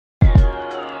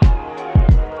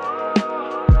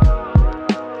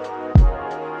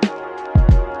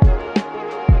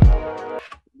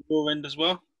your end as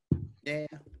well? Yeah.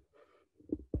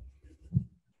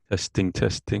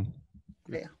 Testing.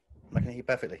 Yeah, I can hear you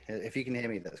perfectly. If you can hear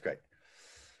me, that's great.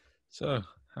 So,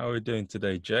 how are we doing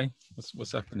today, Jay?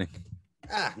 What's happening?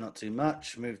 Not too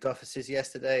much. Moved offices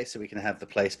yesterday so we can have the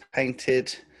place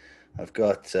painted. I've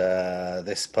got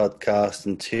this podcast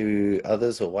and two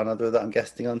others, or one other that I'm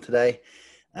guesting on today.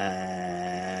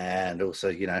 And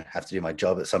also, have to do my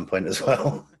job at some point as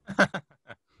well. Of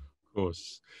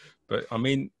course. But I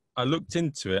mean, I looked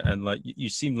into it and like you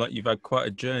seem like you've had quite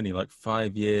a journey, like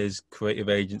 5 years, creative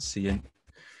agency. And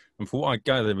from what I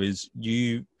gather is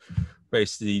you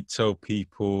basically tell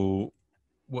people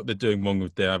what they're doing wrong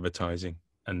with their advertising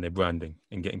and their branding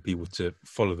and getting people to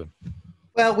follow them.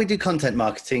 Well, we do content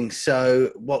marketing.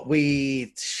 So what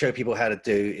we show people how to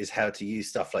do is how to use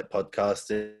stuff like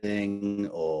podcasting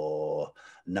or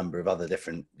a number of other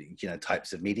different,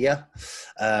 types of media,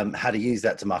 how to use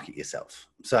that to market yourself.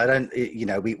 So I don't,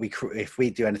 if we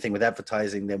do anything with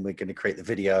advertising, then we're going to create the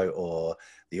video or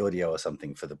the audio or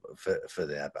something for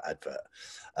the advert.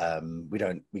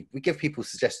 We give people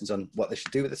suggestions on what they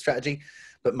should do with the strategy,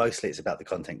 but mostly it's about the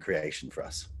content creation for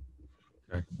us.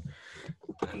 Okay.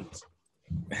 And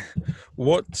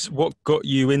what got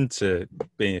you into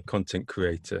being a content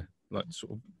creator, like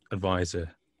sort of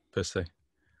advisor per se?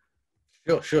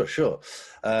 Sure.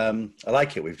 I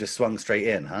like it. We've just swung straight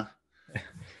in, huh?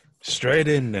 Straight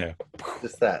in there.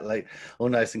 Just that, like all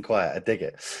nice and quiet. I dig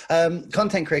it.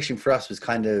 Content creation for us was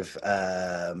kind of,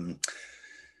 to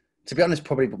be honest,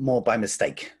 probably more by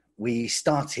mistake. We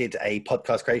started a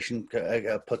podcast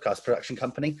production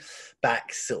company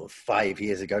back sort of 5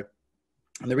 years ago.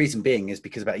 And the reason being is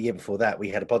because about a year before that, we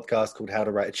had a podcast called How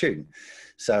to Write a Tune.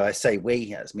 So I say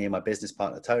we, that's me and my business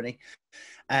partner, Tony.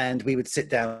 And we would sit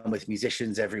down with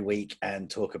musicians every week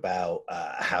and talk about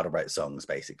how to write songs,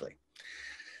 basically.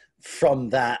 From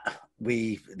that,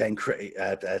 we then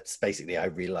basically, I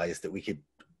realized that we could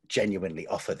genuinely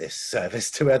offer this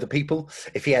service to other people.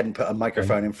 If he hadn't put a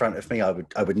microphone in front of me, I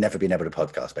would never been able to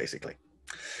podcast, basically.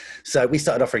 So we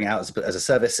started offering it out as a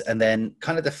service, and then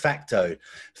kind of de facto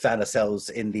found ourselves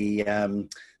in the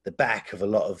back of a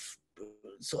lot of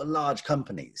sort of large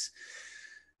companies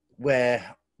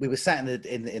where we were sat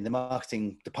in the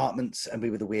marketing departments and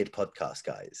we were the weird podcast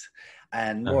guys.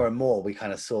 And more we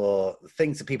kind of saw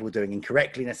things that people were doing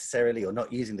incorrectly necessarily or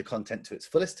not using the content to its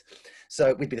fullest.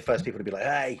 So we'd be the first people to be like,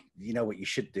 hey, you know what you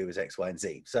should do is X, Y, and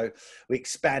Z. So we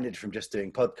expanded from just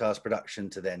doing podcast production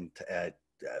to then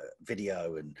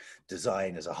video and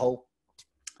design as a whole,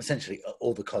 essentially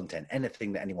all the content,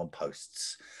 anything that anyone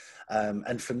posts.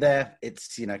 And from there,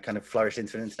 it's, kind of flourished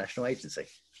into an international agency.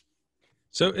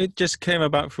 So it just came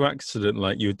about through accident,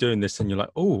 like you were doing this and you're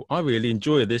like, oh, I really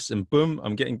enjoy this. And boom,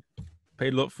 I'm getting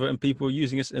paid a lot for it and people are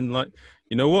using this. And like,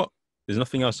 you know what? There's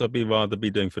nothing else I'd rather be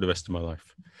doing for the rest of my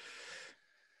life.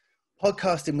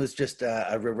 Podcasting was just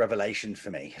a real revelation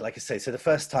for me. Like I say, so the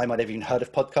first time I'd ever even heard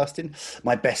of podcasting,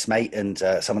 my best mate and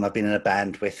someone I've been in a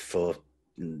band with for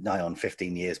nigh on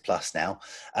 15 years plus now,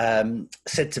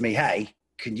 said to me, hey,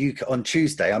 can you, on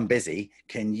Tuesday, I'm busy,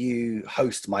 can you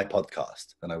host my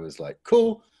podcast? And I was like,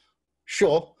 cool,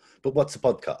 sure, but what's a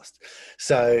podcast?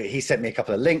 So he sent me a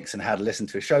couple of links and how to listen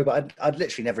to a show, but I'd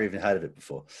literally never even heard of it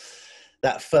before.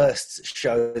 That first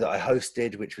show that I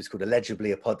hosted, which was called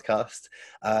Allegedly a Podcast,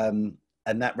 and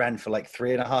that ran for like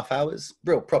 3.5 hours,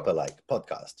 real proper like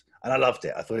podcast. And I loved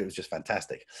it. I thought it was just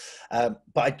fantastic. But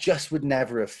I just would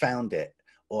never have found it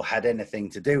or had anything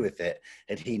to do with it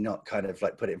had he not kind of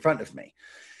like put it in front of me.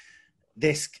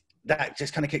 That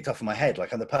just kind of kicked off in my head.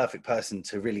 Like I'm the perfect person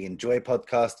to really enjoy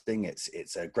podcasting.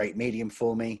 It's a great medium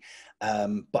for me.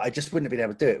 But I just wouldn't have been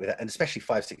able to do it with it. And especially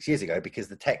 5-6 years ago, because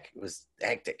the tech was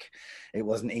hectic. It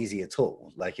wasn't easy at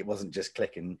all. Like it wasn't just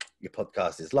clicking your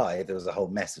podcast is live. There was a whole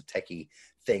mess of techie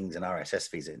things and RSS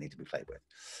feeds that need to be played with.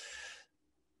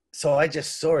 So I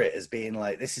just saw it as being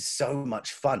like, this is so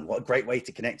much fun. What a great way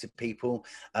to connect with people.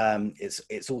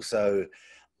 It's also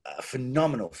a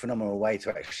phenomenal way to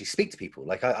actually speak to people.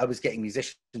 Like I was getting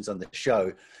musicians on the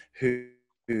show who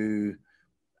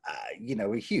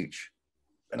were huge.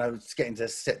 And I was getting to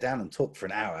sit down and talk for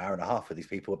an hour and a half with these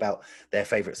people about their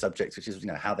favorite subjects, which is,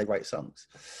 how they write songs.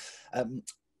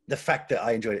 The fact that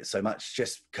I enjoyed it so much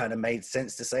just kind of made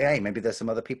sense to say, hey, maybe there's some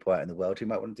other people out in the world who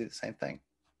might want to do the same thing.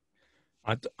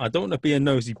 I don't want to be a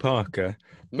nosy Parker,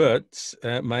 but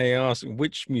may I ask,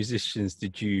 which musicians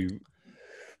did you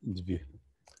interview?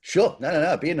 Sure.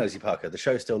 No. Be a nosy Parker. The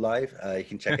show's still live. You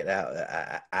can check it out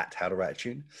at How to Write a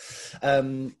Tune.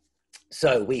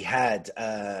 So we had,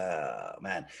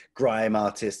 grime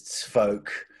artists,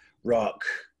 folk, rock,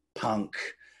 punk,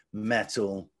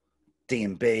 metal,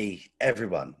 D&B,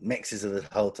 everyone, mixes of the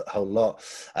whole lot.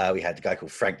 We had the guy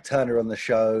called Frank Turner on the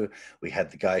show. We had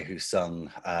the guy who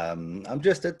sung I'm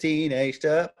Just a Teenage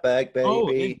Dirtbag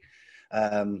Baby.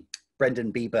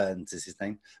 Brendan B. Burns is his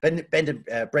name.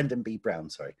 Brendan B. Brown,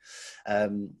 sorry.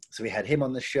 So we had him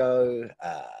on the show.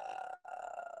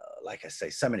 Like I say,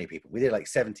 so many people. We did like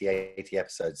 70, 80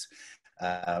 episodes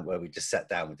where we just sat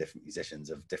down with different musicians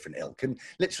of different ilk, and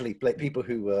literally people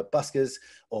who were buskers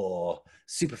or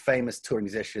super famous touring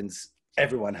musicians.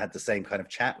 Everyone had the same kind of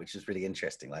chat, which is really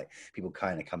interesting. Like people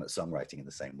kind of come at songwriting in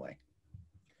the same way.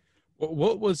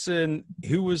 What was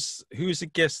who was a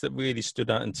guest that really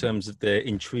stood out in terms of their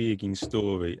intriguing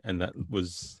story and that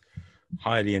was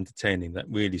highly entertaining, that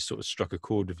really sort of struck a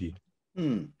chord with you?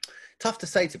 Tough to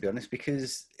say, to be honest,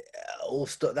 because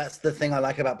that's the thing I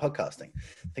like about podcasting.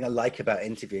 The thing I like about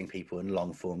interviewing people in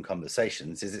long form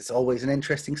conversations is it's always an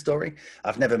interesting story.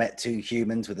 I've never met two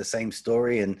humans with the same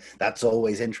story, and that's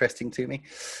always interesting to me.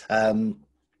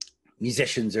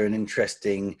 Musicians are an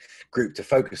interesting group to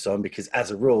focus on because,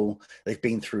 as a rule, they've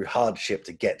been through hardship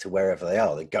to get to wherever they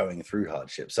are. They're going through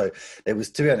hardship. So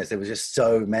to be honest, there was just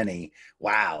so many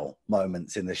wow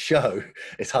moments in the show.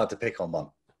 It's hard to pick on one.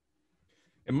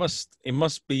 It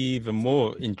must be even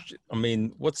more. I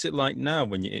mean, what's it like now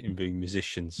when you're interviewing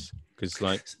musicians? Because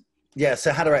yeah,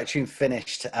 so How to Write a Tune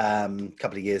finished a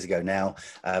couple of years ago now.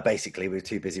 Basically, we were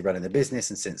too busy running the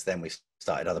business, and since then we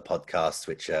started other podcasts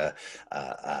which are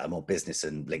more business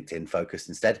and LinkedIn focused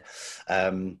instead.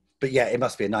 But yeah, it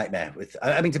must be a nightmare.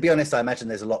 I mean, to be honest, I imagine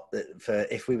there's a lot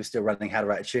if we were still running How to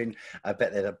Write a Tune, I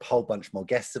bet there's a whole bunch more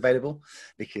guests available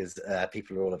because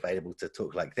people are all available to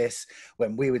talk like this.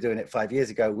 When we were doing it 5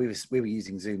 years ago, we were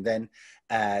using Zoom then,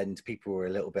 and people were a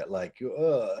little bit like,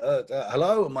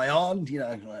 hello, am I on? You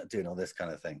know, doing all this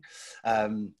kind of thing.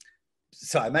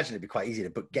 So I imagine it'd be quite easy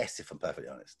to book guests, if I'm perfectly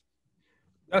honest.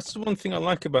 That's the one thing I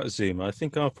like about Zoom. I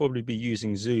think I'll probably be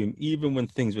using Zoom even when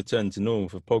things return to normal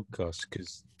for podcasts,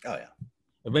 because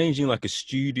arranging like a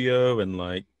studio and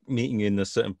like meeting in a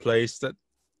certain place, that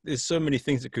there's so many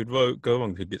things that could go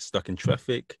wrong. Could get stuck in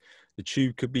traffic, the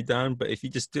tube could be down, but if you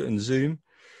just do it on Zoom,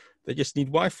 they just need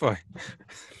Wi-Fi.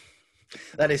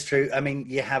 That is true. I mean,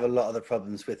 you have a lot of the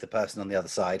problems with the person on the other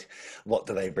side. What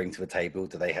do they bring to the table?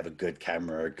 Do they have a good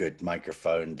camera, a good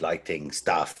microphone, lighting,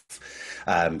 stuff?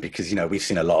 Because, you know, we've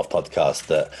seen a lot of podcasts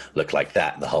that look like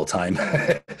that the whole time.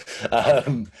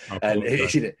 And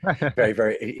it's, you know, very,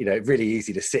 very, you know, really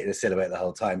easy to sit in a silhouette the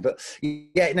whole time. But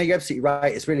yeah, no, you're absolutely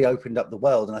right. It's really opened up the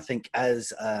world. And I think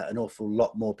as an awful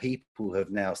lot more people have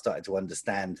now started to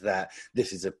understand that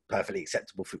this is a perfectly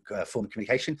acceptable form of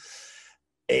communication,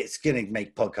 it's going to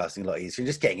make podcasting a lot easier.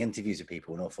 Just getting interviews with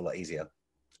people an awful lot easier.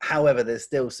 However, there's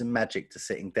still some magic to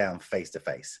sitting down face to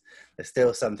face. There's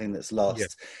still something that's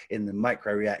lost in the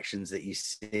micro reactions that you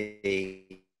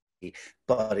see,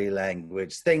 body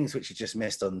language, things which you just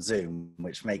missed on Zoom,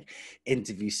 which make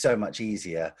interviews so much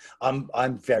easier.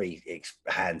 I'm very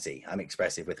handsy. I'm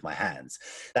expressive with my hands.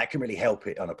 That can really help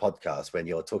it on a podcast when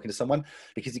you're talking to someone,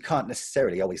 because you can't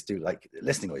necessarily always do like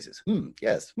listening noises.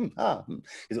 Yes, because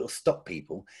it will stop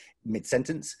people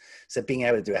mid-sentence. So being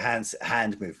able to do a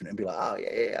hand movement and be like, oh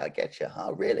yeah, I get you.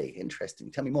 Oh, really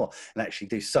interesting. Tell me more. And actually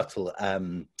do subtle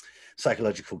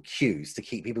psychological cues to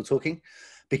keep people talking,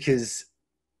 because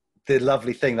the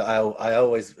lovely thing that I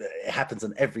always, it happens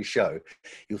on every show,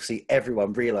 you'll see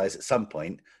everyone realize at some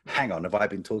point, hang on, have I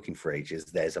been talking for ages?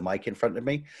 There's a mic in front of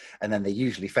me. And then they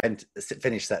usually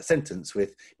finish that sentence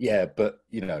with, yeah, but,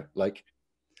 you know, like,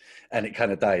 and it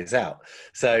kind of dies out.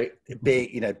 So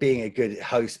being a good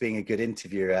host, being a good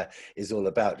interviewer is all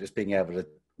about just being able to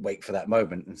wait for that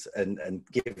moment and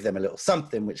give them a little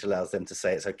something which allows them to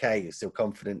say, it's okay, you're still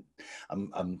confident,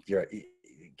 you're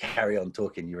carry on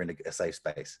talking, you're in a safe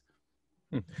space.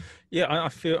 Yeah, I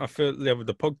feel like with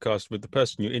the podcast, with the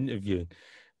person you're interviewing,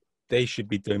 they should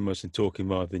be doing most of the talking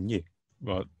rather than you.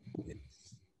 Right.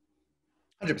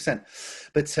 100%.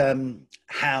 But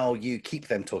how you keep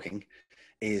them talking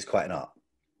is quite an art,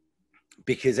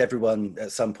 because everyone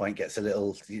at some point gets a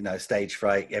little, you know, stage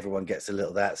fright. Everyone gets a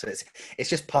little that. So it's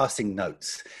just passing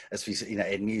notes, as we, you know,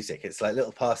 in music, it's like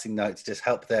little passing notes, just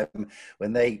help them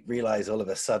when they realize all of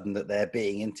a sudden that they're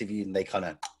being interviewed and they kind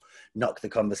of knock the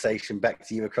conversation back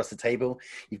to you across the table.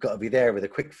 You've got to be there with a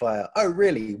quick fire. Oh,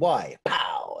 really? Why?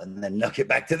 Pow! And then knock it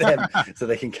back to them so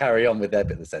they can carry on with their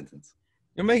bit of the sentence.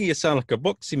 You're making it sound like a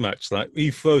boxing match. Like he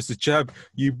throws the jab,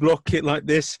 you block it like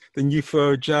this, then you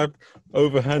throw a jab,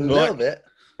 overhand. A little bit.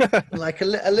 Like a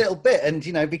little bit. And,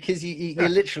 you know, because you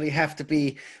literally have to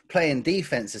be playing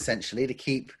defense essentially to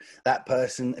keep that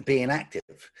person being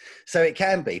active. So it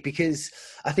can be, because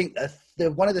I think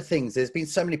one of the things. There's been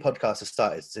so many podcasts have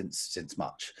started since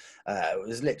March. It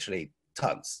was literally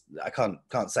tons. I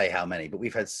can't say how many, but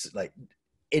we've had like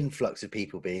influx of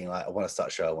people being like, I want to start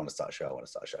a show, I want to start a show, I want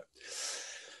to start a show.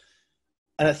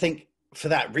 And I think for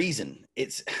that reason,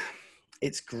 it's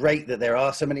great that there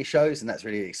are so many shows, and that's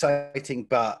really exciting.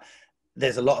 But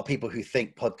there's a lot of people who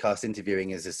think podcast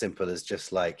interviewing is as simple as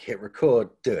just like hit record,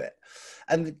 do it.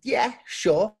 And yeah,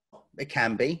 sure, it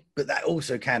can be, but that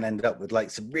also can end up with like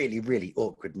some really, really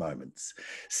awkward moments.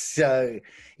 So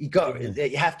you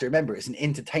have to remember it's an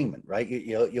entertainment, right?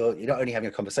 You're not only having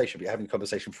a conversation, but you're having a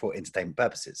conversation for entertainment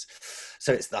purposes.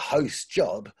 So it's the host's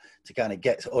job to kind of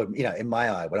get, or in my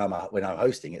eye, when I'm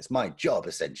hosting, it's my job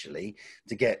essentially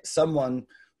to get someone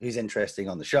who's interesting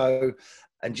on the show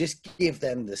and just give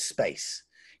them the space.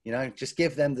 Just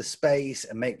give them the space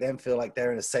and make them feel like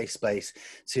they're in a safe space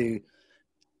to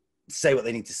say what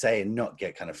they need to say and not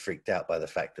get kind of freaked out by the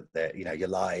fact that they're, you're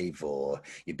live or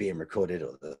you're being recorded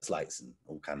or there's lights and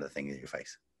all kind of things in your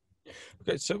face.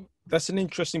 Okay, so that's an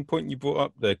interesting point you brought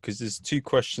up there, because there's two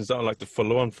questions that I'd like to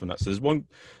follow on from that. So there's one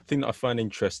thing that I find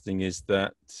interesting is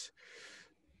that,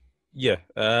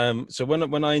 so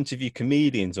when I interview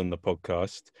comedians on the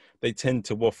podcast, they tend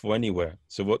to waffle anywhere.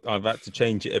 So what I've had to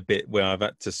change it a bit, where I've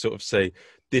had to sort of say,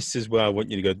 this is where I want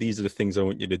you to go, these are the things I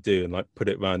want you to do, and like put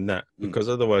it around that, because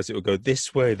otherwise it will go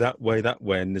this way, that way, that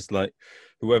way, and there's like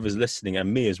whoever's listening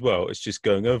and me as well, it's just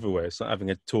going everywhere. It's like having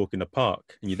a talk in a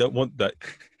park, and you don't want that.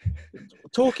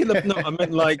 I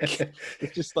meant like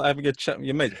it's just like having a chat with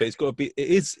your mates, but it's got to be. It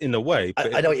is in a way.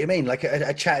 But I know what you mean, like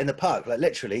a chat in the park, like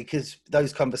literally, because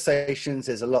those conversations,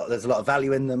 there's a lot of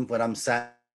value in them when I'm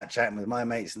sat chatting with my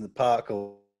mates in the park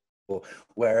or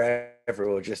wherever,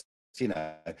 or just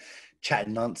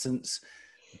chatting nonsense.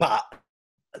 But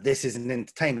this is an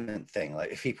entertainment thing.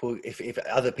 Like if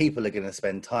other people are going to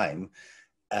spend time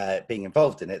being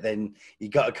involved in it, then you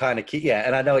got to kind of keep,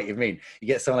 and I know what you mean. You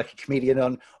get someone like a comedian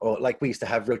on, or like we used to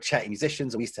have real chatty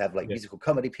musicians, or we used to have like musical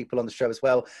comedy people on the show as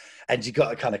well, and you got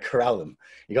to kind of corral them.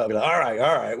 You got to be like, all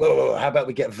right, whoa, how about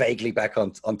we get vaguely back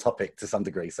on topic to some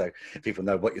degree, so people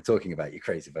know what you're talking about, you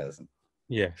crazy person.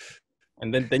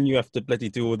 And then you have to bloody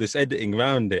do all this editing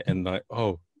around it, and like,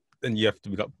 then you have to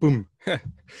be like, boom.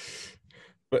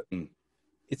 But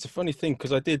it's a funny thing,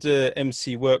 because I did a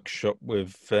MC workshop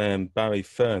with Barry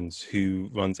Ferns, who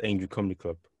runs Angel Comedy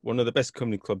Club, one of the best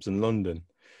comedy clubs in London.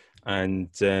 And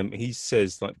he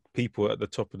says, like, people at the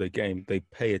top of their game, they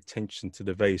pay attention to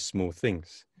the very small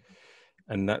things.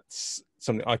 And that's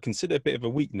something I consider a bit of a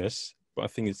weakness, but I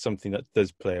think it's something that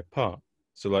does play a part.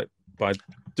 So, like, by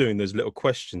doing those little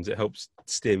questions, it helps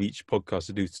steer each podcast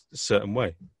to do a certain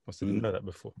way. I didn't know that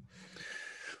before.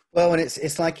 Well, and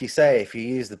it's like you say, if you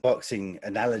use the boxing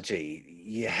analogy,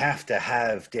 you have to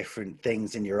have different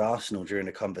things in your arsenal during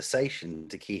a conversation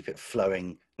to keep it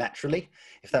flowing naturally,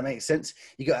 if that makes sense.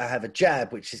 You got to have a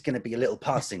jab, which is going to be a little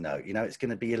passing note, it's going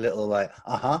to be a little like,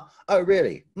 oh,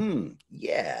 really?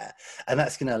 Yeah. And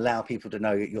that's going to allow people to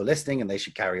know you're listening and they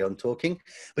should carry on talking.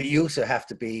 But you also have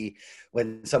to be,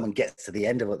 when someone gets to the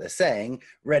end of what they're saying,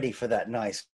 ready for that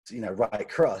nice right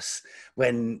cross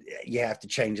when you have to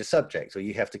change a subject, or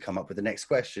you have to come up with the next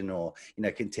question, or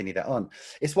continue that on.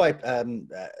 It's why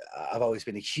I've always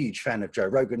been a huge fan of Joe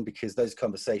Rogan, because those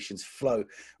conversations flow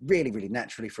really, really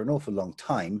naturally for an awful long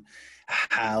time.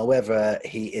 However,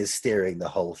 he is steering the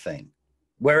whole thing.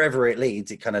 Wherever it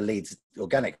leads, it kind of leads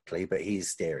organically, but he's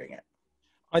steering it.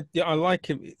 I like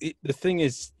him. The thing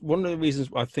is, one of the reasons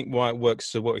I think why it works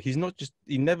so well, he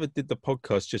never did the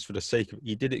podcast just for the sake of it.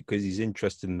 He did it because he's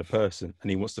interested in the person and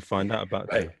he wants to find out about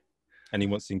them, and he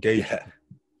wants to engage.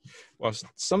 Well,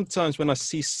 sometimes when I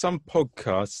see some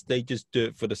podcasts, they just do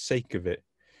it for the sake of it.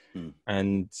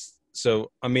 And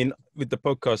so, I mean, with the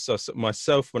podcast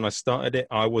myself, when I started it,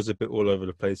 I was a bit all over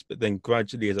the place, but then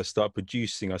gradually as I started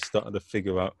producing, I started to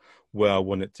figure out where I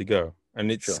want it to go. And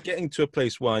it's getting to a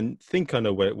place where I think I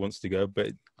know where it wants to go,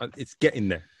 but it's getting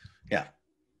there. Yeah.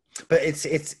 But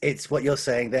it's what you're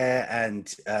saying there. And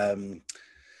so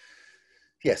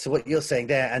what you're saying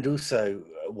there, and also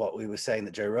what we were saying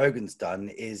that Joe Rogan's done,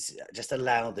 is just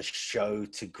allow the show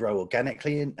to grow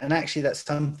organically. And actually that's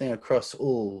something across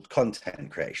all content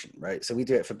creation, right? So we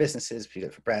do it for businesses, we do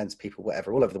it for brands, people,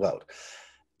 whatever, all over the world.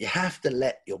 You have to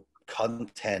let your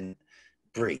content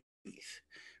breathe,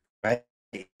 right?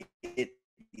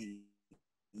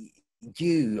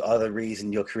 You are the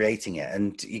reason you're creating it,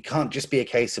 and you can't just be a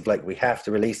case of like, we have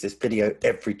to release this video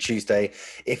every Tuesday.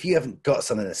 If you haven't got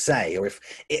something to say, or if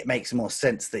it makes more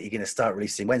sense that you're going to start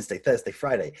releasing Wednesday, Thursday,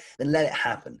 Friday, then let it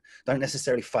happen. Don't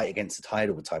necessarily fight against the tide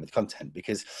all the time with content,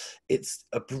 because it's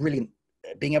a brilliant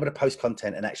being able to post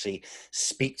content and actually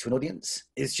speak to an audience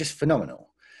is just phenomenal.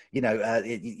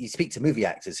 You speak to movie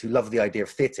actors who love the idea of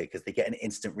theatre because they get an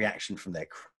instant reaction from their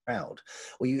crowd.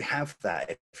 Well, you have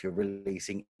that if you're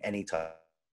releasing any type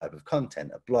of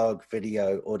content, a blog,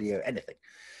 video, audio, anything.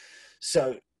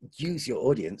 So use your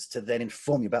audience to then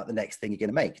inform you about the next thing you're going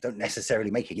to make. Don't necessarily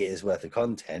make a year's worth of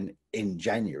content in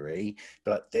January,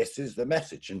 but this is the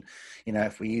message. And,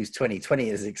 if we use 2020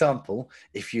 as an example,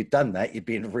 if you'd done that, you'd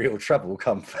be in real trouble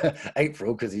come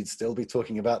April, because you'd still be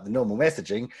talking about the normal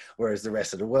messaging, whereas the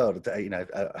rest of the world,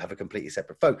 have a completely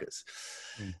separate focus.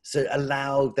 So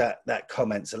allow that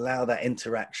comments, allow that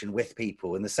interaction with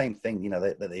people, and the same thing,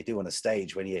 that they do on a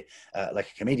stage when you,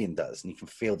 like a comedian does, and you can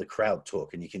feel the crowd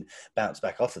talk and you can bounce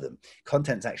back off of them.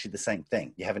 Content's actually the same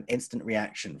thing. You have an instant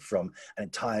reaction from an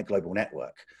entire global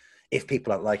network. If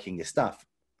people aren't liking your stuff,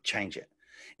 change it.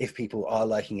 If people are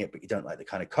liking it, but you don't like the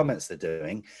kind of comments they're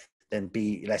doing, then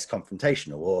be less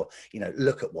confrontational, or,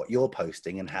 look at what you're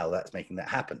posting and how that's making that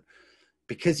happen.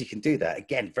 Because you can do that,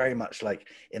 again, very much like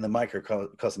in the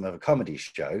microcosm of a comedy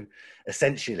show,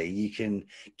 essentially you can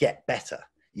get better.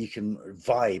 You can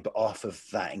vibe off of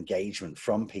that engagement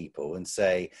from people and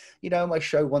say, my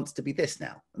show wants to be this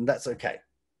now. And that's okay.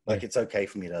 Like, it's okay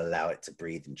for me to allow it to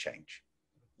breathe and change.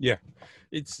 Yeah.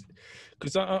 It's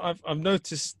because I've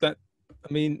noticed that,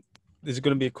 there's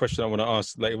going to be a question I want to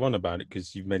ask later on about it,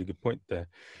 because you've made a good point there,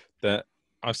 that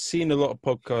I've seen a lot of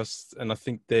podcasts, and I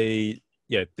think there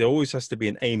always has to be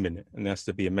an aim in it, and there has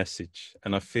to be a message.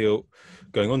 And I feel,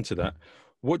 going on to that,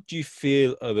 what do you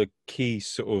feel are the key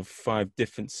sort of 5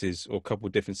 differences or couple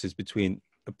of differences between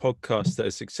a podcast that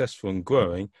is successful and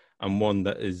growing and one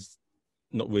that is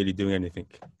not really doing anything?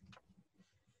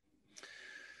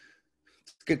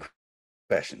 Good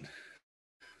question.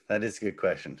 That is a good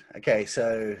question. Okay,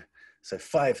 so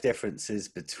 5 differences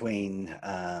between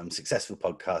successful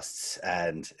podcasts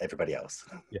and everybody else.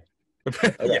 Yeah.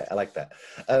 Okay, I like that.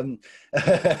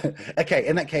 Okay,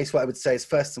 in that case, what I would say is,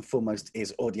 first and foremost,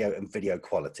 is audio and video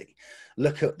quality.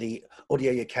 Look at the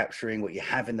audio you're capturing, what you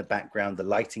have in the background, the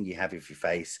lighting you have of your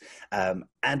face,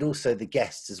 and also the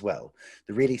guests as well.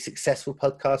 The really successful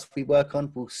podcasts we work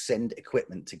on will send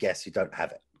equipment to guests who don't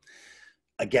have it.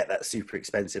 I get that's super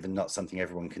expensive and not something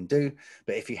everyone can do,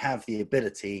 but if you have the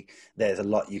ability, there's a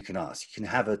lot you can ask. You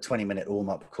can have a 20-minute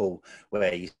warm-up call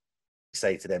where you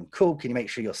say to them, cool, can you make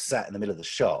sure you're sat in the middle of the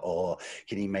shot? Or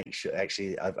can you make sure,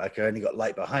 actually, I've only got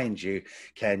light behind you.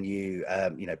 Can you,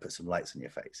 put some lights on your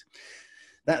face?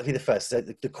 That would be the first, so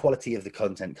the quality of the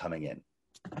content coming in.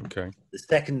 Okay.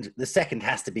 The second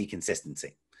has to be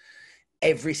consistency.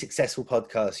 Every successful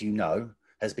podcast,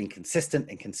 has been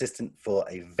consistent for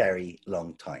a very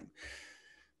long time.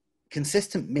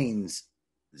 Consistent means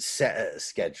set a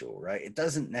schedule, right? It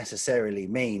doesn't necessarily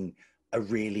mean a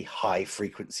really high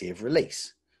frequency of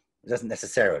release. It doesn't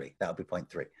necessarily. That'll be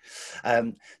point 3.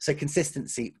 So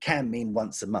consistency can mean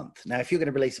once a month. Now, if you're going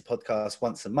to release a podcast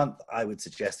once a month, I would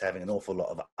suggest having an awful lot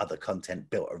of other content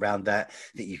built around that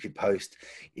you could post,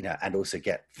 and also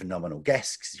get phenomenal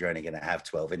guests, because you're only going to have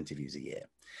 12 interviews a year.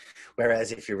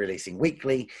 Whereas if you're releasing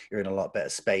weekly, you're in a lot better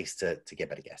space to get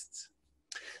better guests.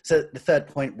 So the third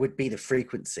point would be the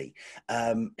frequency.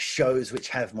 Shows which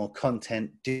have more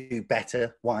content do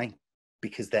better. Why?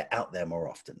 Because they're out there more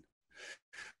often.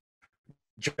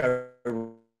 Joe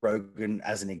Rogan,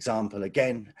 as an example,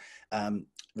 again,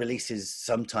 releases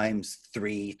sometimes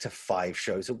 3 to 5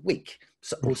 shows a week.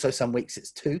 So also some weeks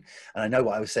it's 2. And I know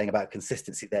what I was saying about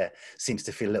consistency there seems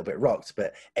to feel a little bit rocked,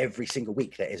 but every single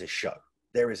week there is a show.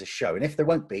 There is a show. And if there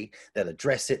won't be, they'll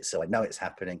address it. So I know it's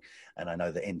happening. And I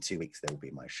know that in 2 weeks, there will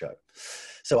be my show.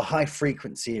 So a high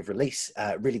frequency of release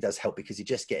really does help, because you're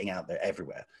just getting out there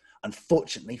everywhere.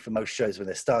 Unfortunately, for most shows when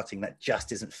they're starting, that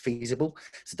just isn't feasible.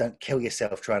 So don't kill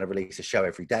yourself trying to release a show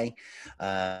every day.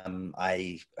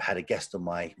 I had a guest on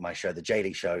my show, The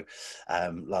Jaylee Show,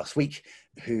 last week,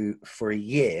 who for a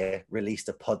year released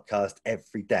a podcast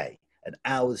every day. An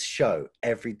hour's show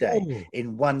every day. Ooh.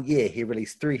 In 1 year, he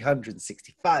released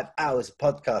 365 hours of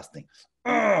podcasting.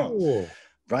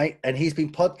 Right? And he's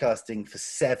been podcasting for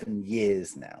 7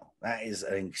 years now. That is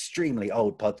an extremely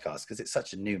old podcast, because it's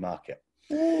such a new market.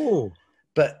 Ooh.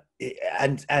 But,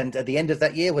 and at the end of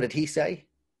that year, what did he say?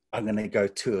 I'm going to go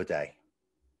 2 a day.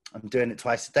 I'm doing it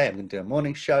twice a day. I'm going to do a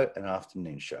morning show and an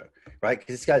afternoon show, right?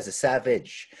 Because this guy's a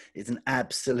savage. He's an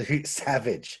absolute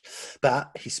savage.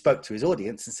 But he spoke to his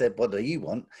audience and said, what do you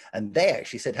want? And they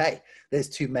actually said, hey, there's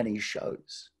too many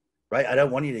shows, right? I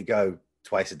don't want you to go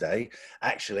twice a day.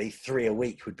 Actually, 3 a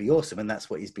week would be awesome. And that's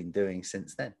what he's been doing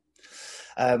since then.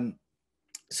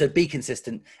 So be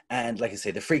consistent, and like I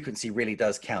say, the frequency really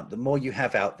does count. The more you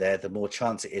have out there, the more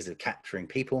chance it is of capturing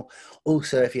people.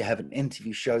 Also, if you have an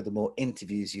interview show, the more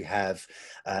interviews you have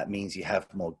means you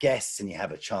have more guests, and you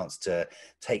have a chance to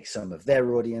take some of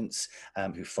their audience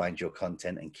who find your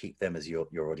content and keep them as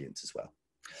your audience as well.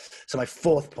 So my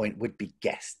fourth point would be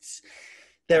guests.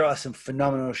 There are some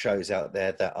phenomenal shows out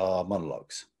there that are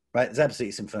monologues, right? There's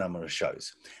absolutely some phenomenal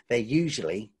shows. They're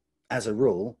usually, as a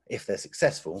rule, if they're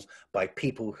successful, by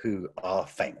people who are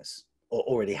famous or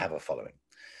already have a following.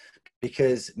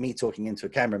 Because me talking into a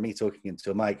camera, me talking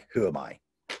into a mic, who am I?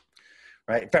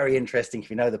 Right? Very interesting if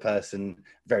you know the person,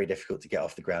 very difficult to get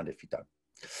off the ground if you don't.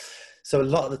 So a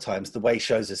lot of the times, the way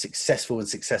shows are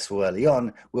successful early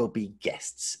on will be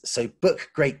guests. So book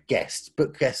great guests,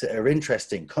 book guests that are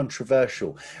interesting,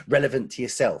 controversial, relevant to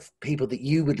yourself, people that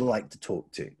you would like to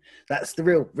talk to. That's the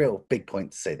real big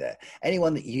point to say there.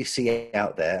 Anyone that you see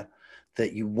out there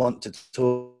that you want to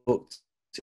talk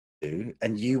to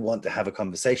and you want to have a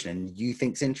conversation and you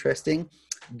think's interesting,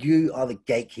 you are the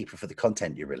gatekeeper for the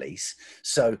content you release.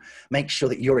 So make sure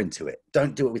that you're into it.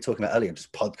 Don't do what we were talking about earlier,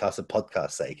 just podcast and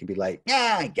podcast sake. You can be like,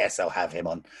 yeah, I guess I'll have him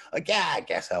on. Or, yeah, I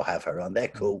guess I'll have her on. They're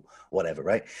cool, whatever,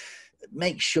 right?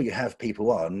 Make sure you have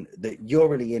people on that you're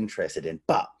really interested in.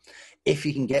 But if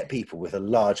you can get people with a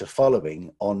larger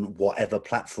following on whatever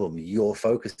platform you're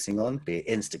focusing on, be it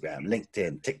Instagram,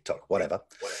 LinkedIn, TikTok, whatever.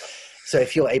 So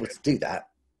if you're able to do that,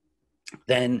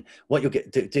 then what you'll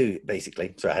get do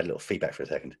basically, sorry, I had a little feedback for a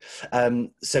second.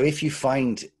 So if you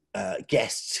find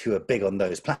guests who are big on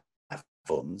those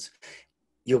platforms,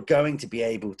 you're going to be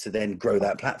able to then grow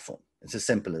that platform. It's as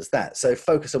simple as that. So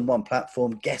focus on one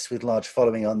platform, guests with large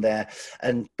following on there,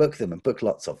 and book them and book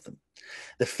lots of them.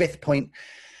 The fifth point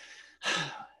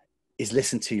is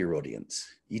listen to your audience.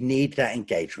 You need that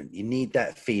engagement. You need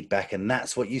that feedback. And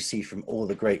that's what you see from all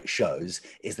the great shows,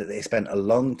 is that they spent a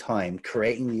long time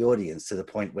creating the audience to the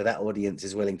point where that audience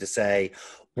is willing to say,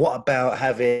 what about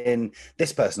having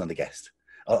this person on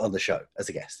the show as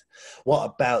a guest? What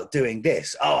about doing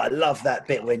this? Oh, I love that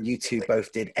bit when you two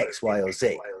both did X, Y, or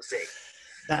Z.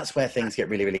 That's where things get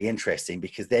really, really interesting,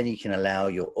 because then you can allow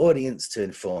your audience to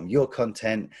inform your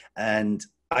content. And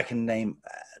I can name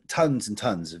tons and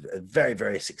tons of very,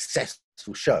 very successful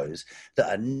shows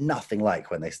that are nothing like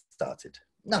when they started.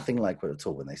 Nothing like at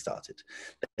all when they started.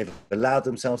 They've allowed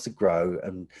themselves to grow,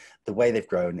 and the way they've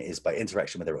grown is by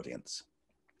interaction with their audience.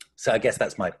 So I guess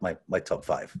that's my top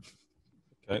five.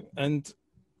 Okay, and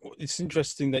it's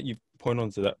interesting that you point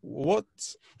onto that. What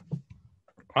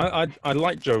I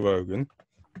like Joe Rogan,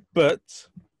 but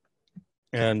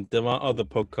and there are other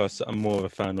podcasts that I'm more of a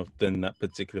fan of than that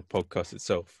particular podcast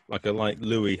itself. Like I like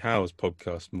Louis Howe's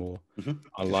podcast more. Mm-hmm.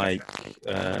 I like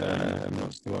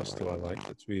what else do I like?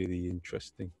 That's really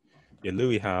interesting. Yeah,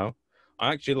 Louis Howe.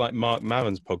 I actually like Mark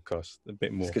Maron's podcast a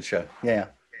bit more. It's a good show. Yeah.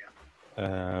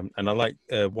 And I like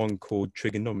one called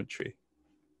Trigonometry.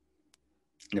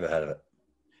 Never heard of it.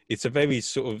 It's a very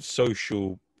sort of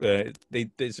social.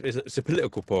 It's a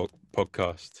political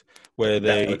podcast where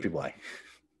that would be why.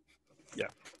 Yeah,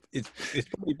 it's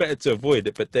probably better to avoid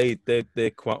it, but they're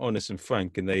quite honest and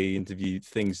frank, and they interview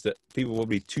things that people will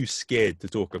be too scared to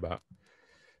talk about,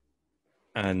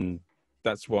 and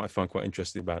that's what I find quite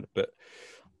interesting about it. But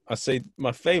I say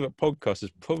my favorite podcast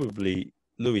is probably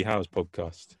Louis Howe's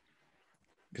podcast,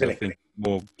 because really? I think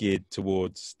more geared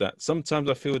towards that. Sometimes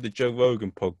I feel the Joe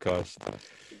Rogan podcast,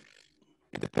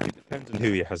 it depends on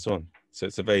who he has on, so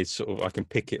it's a very sort of, I can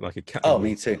pick it like a cat. Oh,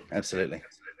 me too, absolutely.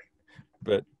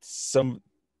 But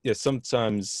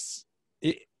sometimes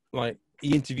it, like,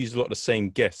 he interviews a lot of the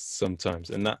same guests sometimes,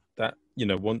 and that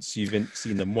once you've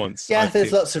seen them once. Yeah,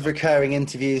 there's lots of recurring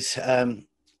interviews.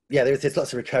 There's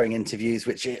lots of recurring interviews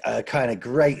which are kind of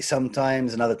great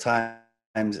sometimes, and other times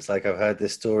it's like, I've heard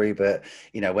this story, but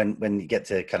when you get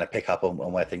to kind of pick up on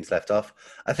where things left off.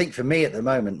 I think for me at the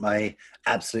moment, my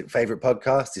absolute favorite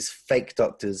podcast is Fake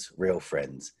Doctors, Real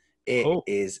Friends. It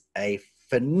is a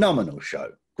phenomenal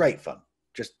show. Great fun.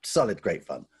 Just solid, great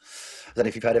fun. I don't know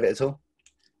if you've heard of it at all.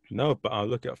 No, but I'll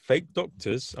look at Fake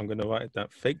Doctors. I'm going to write it down.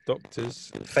 Fake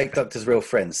Doctors, Real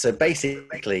Friends. So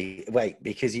basically, wait,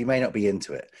 because you may not be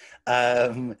into it.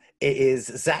 It is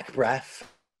Zach Braff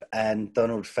and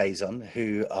Donald Faison,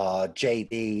 who are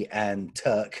JD and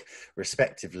Turk,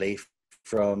 respectively,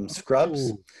 from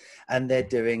Scrubs. Ooh. And they're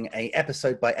doing a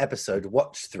episode by episode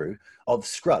watch through of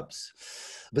Scrubs.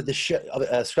 But the show,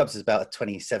 Scrubs is about a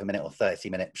 27-minute or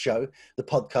 30-minute show. The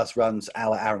podcast runs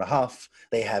hour and a half.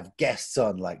 They have guests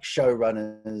on, like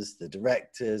showrunners, the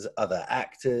directors, other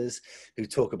actors who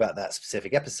talk about that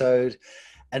specific episode.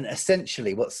 And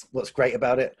essentially what's great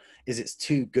about it is it's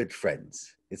two good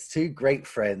friends It's two great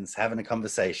friends having a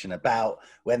conversation about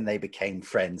when they became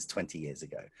friends 20 years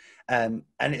ago. And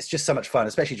it's just so much fun,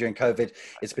 especially during COVID.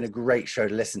 It's been a great show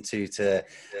to listen to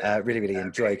really, really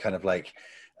enjoy kind of like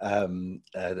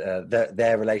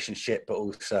their relationship, but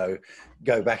also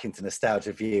go back into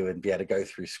nostalgia view and be able to go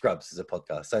through Scrubs as a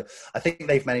podcast. So I think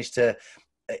they've managed to,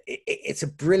 it's a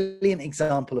brilliant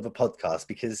example of a podcast,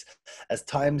 because as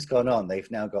time's gone on,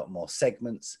 they've now got more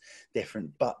segments,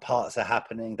 different parts are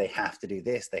happening. They have to do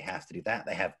this, they have to do that.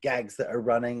 They have gags that are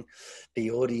running.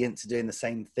 The audience are doing the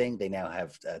same thing. They now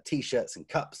have t-shirts and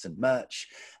cups and merch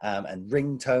and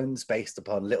ringtones based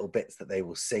upon little bits that they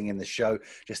will sing in the show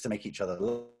just to make each other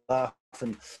laugh.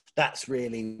 And that's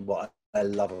really what I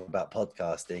love about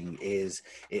podcasting, is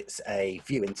it's a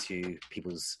view into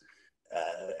people's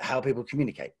how people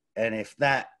communicate. And if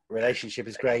that relationship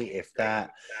is great, if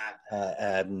that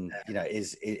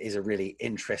is a really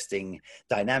interesting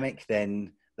dynamic,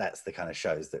 then that's the kind of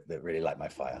shows that really light my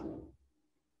fire.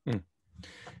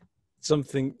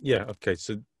 Something, yeah, okay.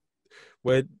 So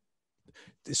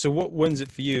what wins it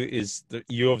for you is that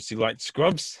you obviously like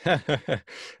Scrubs, but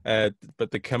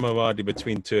the camaraderie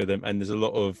between two of them, and there's a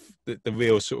lot of the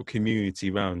real sort of community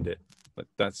around it. Like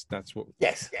that's what.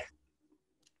 Yes.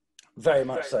 Very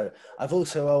much so. I've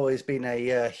also always been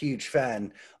a huge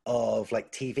fan of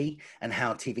like TV and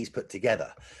how TV's put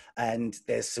together. And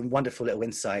there's some wonderful little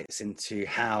insights into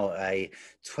how a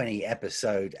 20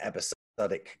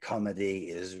 episodic comedy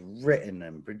is written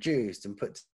and produced and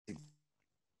put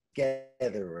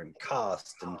together and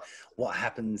cast, and what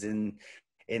happens in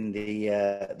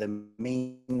the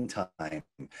meantime,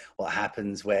 what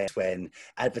happens when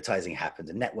advertising happens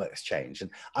and networks change.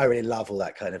 And I really love all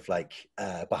that kind of like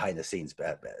behind the scenes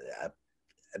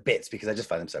bits, because I just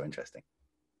find them so interesting.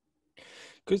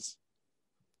 Because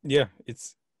yeah,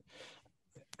 it's,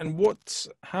 and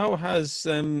how has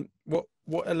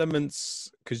what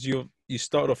elements, because you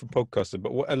started off a podcaster,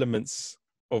 but what elements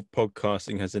of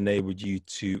podcasting has enabled you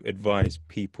to advise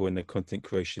people in their content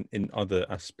creation in other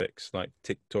aspects like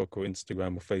TikTok or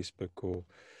Instagram or Facebook or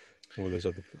all those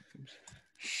other platforms?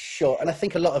 Sure. And I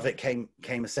think a lot of it came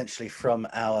essentially from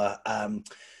our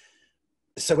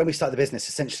so when we started the business,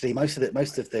 essentially most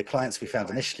of the clients we found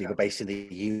initially were based in the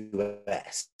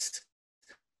US,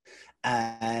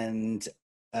 and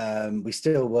we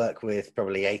still work with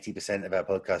probably 80% of our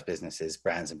podcast businesses,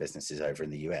 brands and businesses over in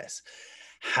the US.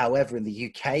 However, in the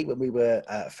UK, when we were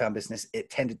found business, it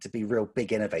tended to be real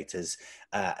big innovators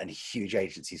and huge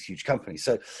agencies, huge companies.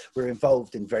 So we're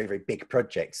involved in very, very big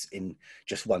projects in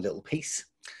just one little piece.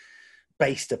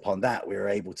 Based upon that, we were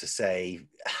able to say,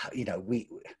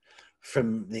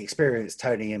 from the experience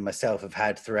Tony and myself have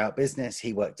had throughout business,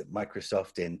 he worked at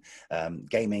Microsoft in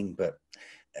gaming, but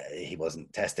he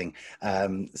wasn't testing.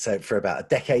 So for about a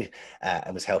decade,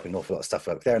 and was helping an awful lot of stuff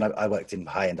work there. And I worked in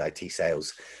high-end IT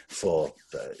sales for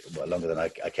longer than I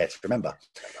care to remember.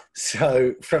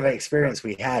 So from the experience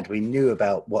we had, we knew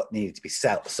about what needed to be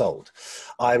sold.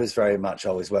 I was very much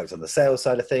always worked on the sales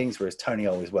side of things, whereas Tony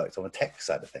always worked on the tech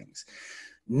side of things.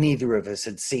 Neither of us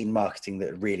had seen marketing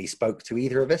that really spoke to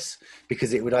either of us,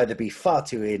 because it would either be far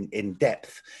too in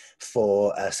depth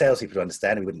for salespeople to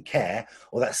understand, and we wouldn't care,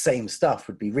 or that same stuff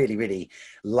would be really, really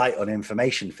light on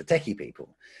information for techie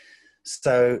people.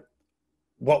 So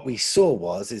what we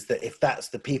saw is that if that's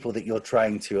the people that you're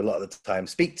trying to a lot of the time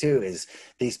speak to, is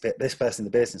this person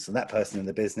in the business and that person in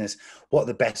the business, what are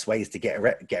the best ways to get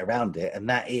around it? And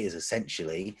that is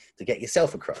essentially to get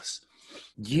yourself across.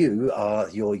 You are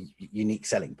your unique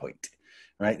selling point,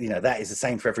 right? That is the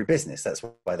same for every business. That's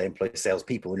why they employ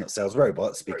salespeople and not sales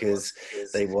robots, because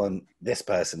they want this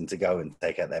person to go and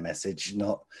take out their message,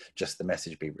 not just the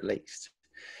message be released.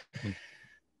 Mm-hmm.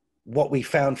 What we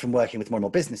found from working with more and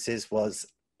more businesses was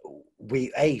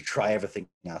we try everything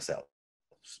ourselves.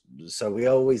 So we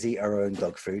always eat our own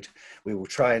dog food. We will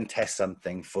try and test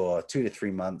something for 2 to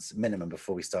 3 months minimum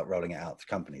before we start rolling it out to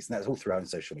companies. And that's all through our own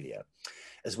social media.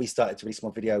 As we started to release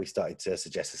more video, we started to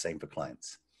suggest the same for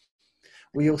clients.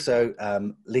 We also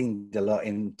leaned a lot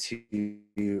into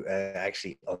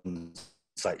actually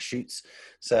on-site shoots.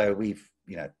 So we've,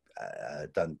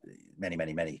 done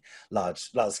many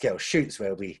large-scale shoots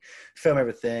where we film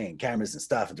everything, and cameras and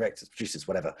staff and directors, producers,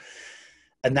 whatever.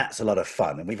 And that's a lot of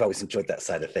fun. And we've always enjoyed that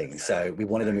side of things. So we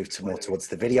wanted to move more towards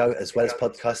the video as well as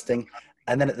podcasting.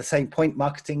 And then at the same point,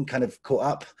 marketing kind of caught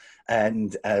up.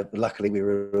 And luckily, we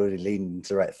were really leaning to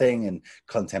the right thing. And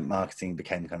content marketing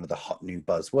became kind of the hot new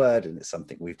buzzword. And it's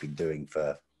something we've been doing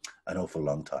for an awful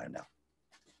long time now.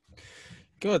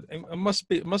 God,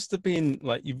 it must have been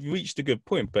like you've reached a good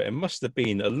point, but it must have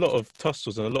been a lot of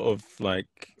tussles and a lot of like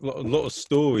a lot of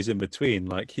stories in between.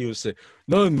 Like he would say,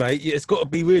 "No, mate, it's got to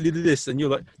be really this," and you're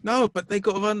like, "No, but they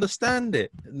got to understand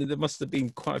it." And there must have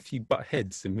been quite a few butt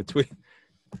heads in between.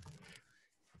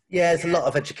 Yeah, there's a lot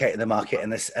of educating the market,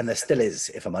 and there still is,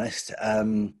 if I'm honest.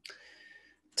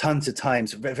 Tons of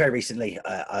times, very recently,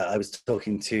 I was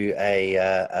talking to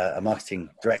a marketing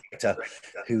director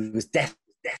who was desperate.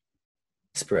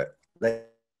 They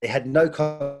had no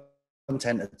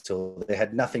content at all. They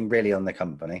had nothing really on the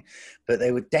company, but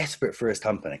they were desperate for his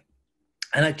company.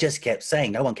 And I just kept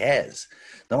saying, no one cares.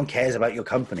 No one cares about your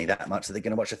company that much that they're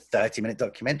going to watch a 30-minute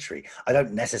documentary. I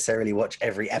don't necessarily watch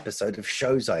every episode of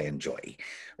shows I enjoy,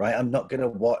 right? I'm not going to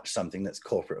watch something that's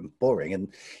corporate and boring.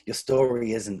 And your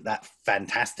story isn't that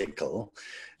fantastical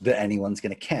that anyone's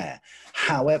going to care.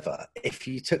 However, if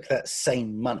you took that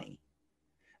same money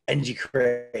and you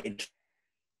created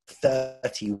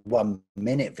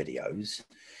 31-minute videos,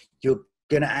 you're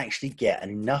going to actually get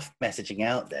enough messaging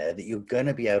out there that you're going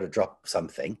to be able to drop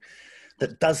something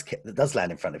that does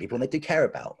land in front of people and they do care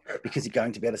about, because you're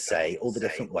going to be able to say all the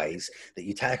different ways that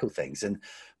you tackle things. And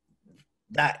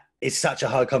that is such a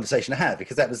hard conversation to have,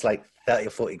 because that was like 30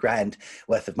 or 40 grand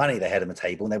worth of money they had on the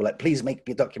table, and they were like, please make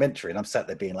me a documentary. And I'm sat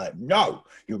there being like, no,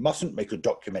 you mustn't make a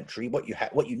documentary. What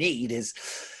you need is...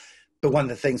 But one of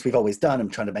the things we've always done,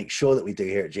 and trying to make sure that we do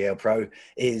here at GL Pro,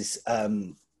 is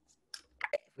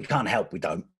we can't help, we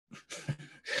don't.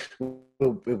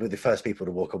 We're the first people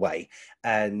to walk away.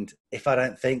 And if I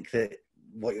don't think that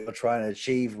what you're trying to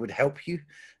achieve would help you,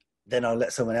 then I'll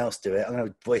let someone else do it. I'm going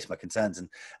to voice my concerns and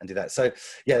do that. So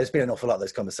yeah, there's been an awful lot of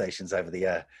those conversations over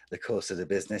the course of the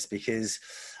business, because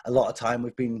a lot of time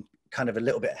we've been kind of a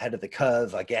little bit ahead of the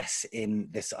curve, I guess, in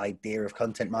this idea of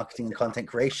content marketing and content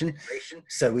creation.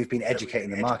 So we've been educating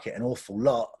the market an awful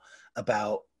lot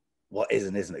about what is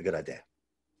and isn't a good idea.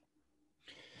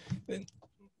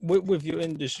 With your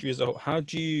industry as a whole, how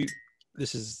do you,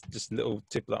 this is just a little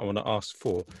tip that I want to ask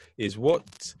for, is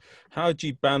how do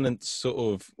you balance sort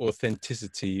of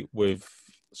authenticity with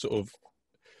sort of,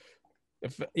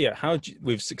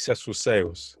 with successful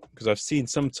sales? Because I've seen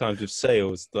sometimes with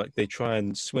sales, like they try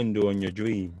and swindle on your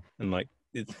dream, and like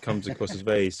it comes across as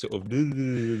very sort of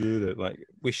like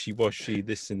wishy-washy,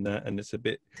 this and that, and it's a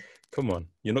bit, come on,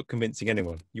 you're not convincing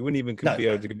anyone. You wouldn't even be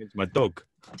able to convince my dog.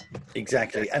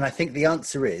 Exactly. And I think the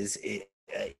answer is,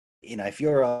 if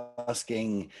you're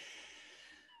asking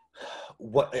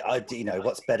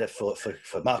what's better for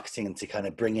marketing and to kind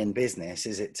of bring in business,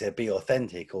 is it to be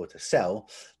authentic or to sell?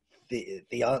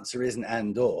 The answer isn't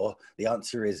and or. The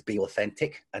answer is be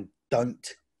authentic and don't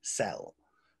sell.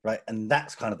 Right. And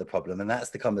that's kind of the problem. And that's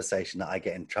the conversation that I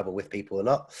get in trouble with people a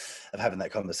lot, of having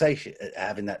that conversation,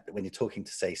 having that when you're talking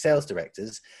to, say, sales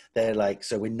directors, they're like,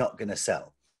 so we're not going to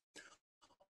sell.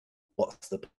 What's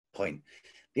the point?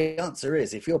 The answer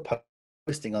is, if you're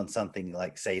posting on something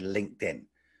like, say, LinkedIn,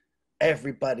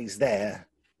 everybody's there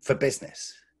for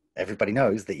business. Everybody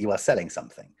knows that you are selling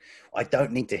something. I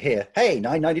don't need to hear, hey,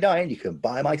 $9.99, you can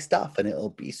buy my stuff and it'll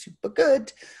be super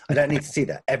good. I don't need to see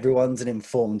that. Everyone's an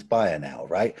informed buyer now,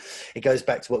 right? It goes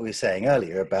back to what we were saying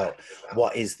earlier about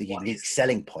what is the unique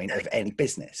selling point of any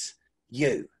business.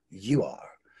 You are.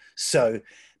 So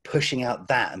pushing out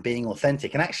that and being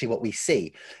authentic. And actually what we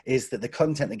see is that the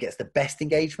content that gets the best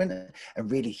engagement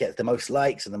and really gets the most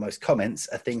likes and the most comments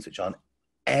are things which aren't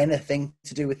anything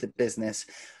to do with the business.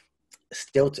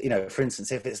 Still, for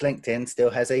instance, if it's LinkedIn, still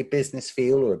has a business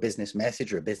feel or a business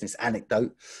message or a business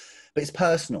anecdote, but it's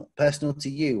personal to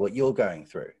you, what you're going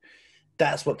through.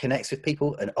 That's what connects with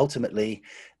people. And ultimately,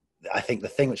 I think the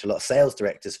thing which a lot of sales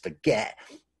directors forget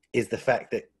is the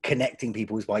fact that connecting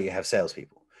people is why you have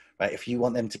salespeople, right? If you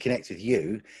want them to connect with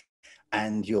you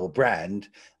and your brand,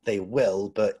 they will,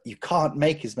 but you can't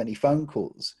make as many phone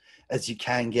calls as you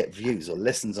can get views or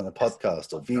listens on a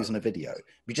podcast or views on a video.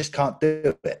 You just can't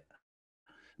do it.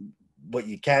 What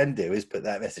you can do is put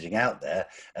that messaging out there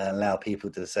and allow people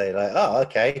to say, like, oh,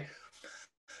 okay,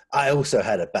 I also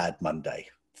had a bad Monday,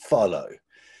 follow.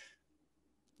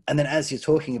 And then as you're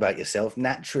talking about yourself,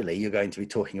 naturally, you're going to be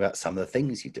talking about some of the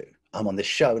things you do. I'm on this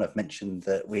show, and I've mentioned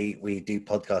that we do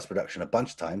podcast production a bunch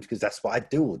of times because that's what I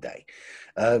do all day.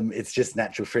 It's just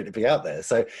natural for it to be out there.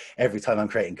 So every time I'm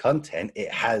creating content,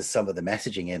 it has some of the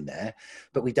messaging in there,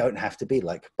 but we don't have to be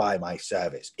like, buy my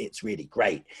service. It's really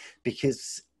great,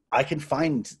 because I can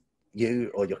find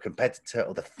you or your competitor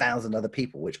or the 1,000 other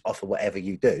people which offer whatever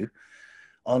you do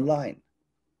online.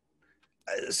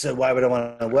 So why would I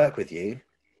want to work with you?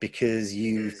 Because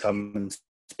you've come and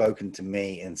spoken to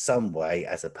me in some way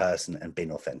as a person and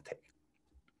been authentic.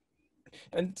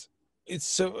 And it's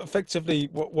so effectively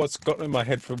what's got in my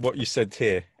head from what you said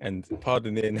here, and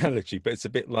pardon the analogy, but it's a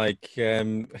bit like,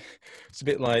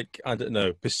 I don't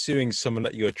know, pursuing someone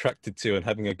that you're attracted to and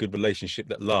having a good relationship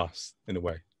that lasts in a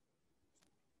way.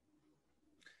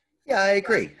 Yeah, I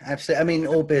agree. Absolutely. I mean,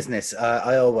 all business,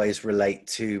 I always relate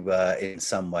to, in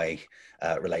some way,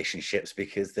 relationships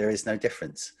because there is no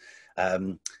difference.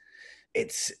 Um,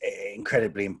 it's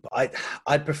incredibly,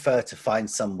 I'd prefer to find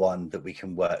someone that we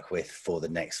can work with for the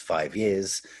next 5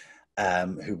 years,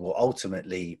 who will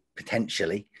ultimately,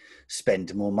 potentially,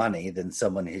 spend more money than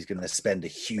someone who's going to spend a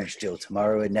huge deal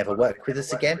tomorrow and never work with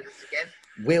us again.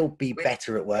 We'll be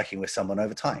better at working with someone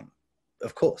over time.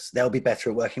 Of course, they'll be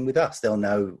better at working with us. They'll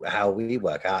know how we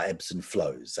work, our ebbs and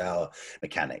flows, our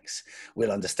mechanics.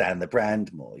 We'll understand the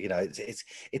brand more. You know,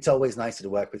 it's always nicer to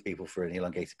work with people for an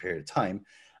elongated period of time.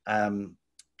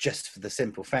 Just for the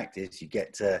simple fact is you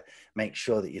get to make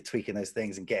sure that you're tweaking those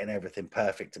things and getting everything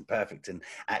perfect and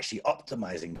actually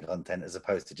optimizing content as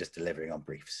opposed to just delivering on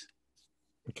briefs.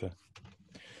 Okay.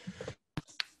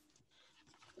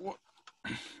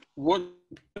 What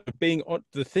being on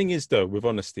the thing is though, with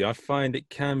honesty, I find it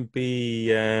can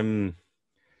be a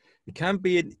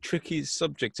tricky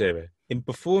subject area. In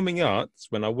performing arts,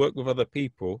 when I work with other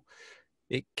people,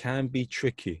 it can be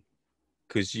tricky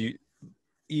because you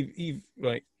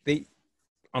like they.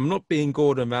 I'm not being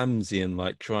Gordon Ramsay and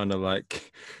like trying to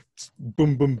like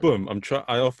boom boom boom.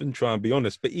 I often try and be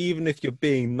honest, but even if you're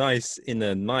being nice in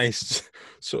a nice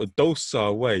sort of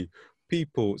docile way,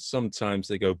 people sometimes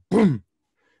they go boom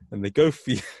and they go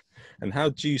for you. And how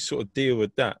do you sort of deal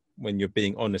with that when you're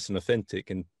being honest and authentic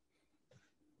and,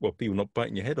 well, people not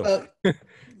biting your head off? Well,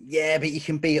 yeah, but you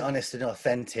can be honest and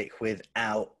authentic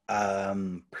without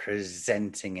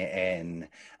presenting it in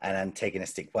an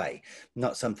antagonistic way.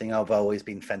 Not something I've always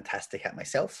been fantastic at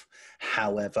myself.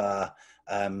 However,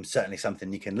 certainly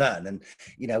something you can learn. And,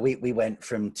 you know, we went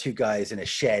from 2 guys in a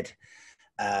shed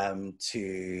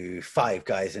to 5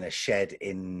 guys in a shed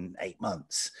in 8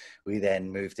 months. We then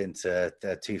moved into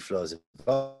the 2 floors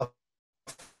of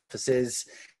offices,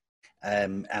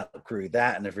 outgrew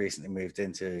that, and have recently moved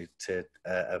into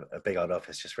a big old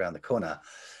office just around the corner.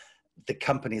 The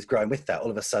company's grown with that. All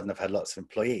of a sudden, I've had lots of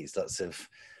employees, lots of,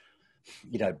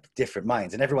 you know, different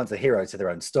minds, and everyone's a hero to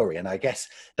their own story. And I guess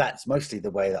that's mostly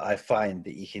the way that I find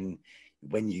that you can,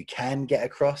 when you can get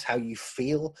across how you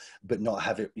feel, but not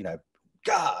have it, you know,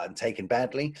 and taken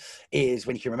badly, is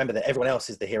when you can remember that everyone else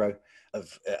is the hero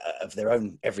of their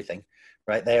own everything,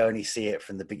 right? They only see it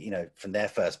from the, you know, from their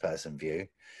first person view.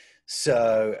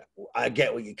 So I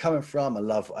get where you're coming from. I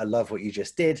love what you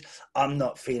just did. I'm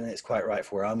not feeling it's quite right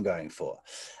for where I'm going for.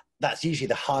 That's usually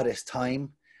the hardest time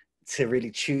to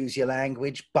really choose your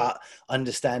language, but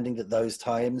understanding that those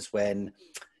times when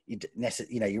you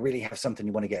know, you really have something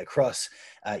you want to get across,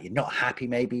 you're not happy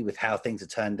maybe with how things have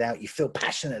turned out, you feel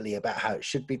passionately about how it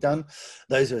should be done,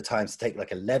 those are the times to take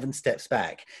like 11 steps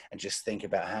back and just think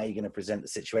about how you're going to present the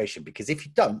situation. Because if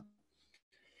you don't,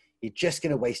 you're just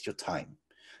going to waste your time.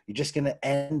 You're just going to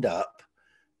end up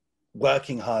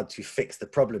working hard to fix the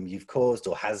problem you've caused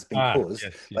or has been caused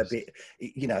by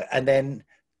you know, and then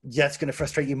that's going to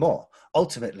frustrate you more.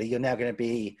 Ultimately, you're now going to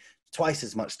be twice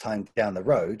as much time down the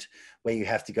road where you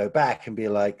have to go back and be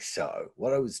like, so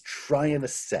what I was trying to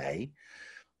say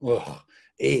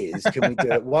is, can we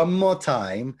do it one more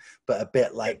time, but a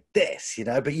bit like this, you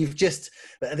know? But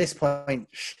at this point,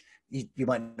 you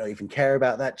might not even care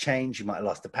about that change. You might have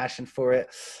lost the passion for it.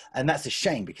 And that's a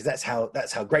shame, because that's how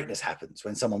greatness happens,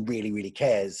 when someone really, really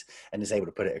cares and is able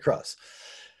to put it across.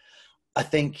 I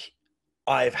think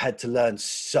I've had to learn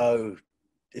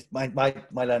my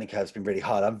learning curve has been really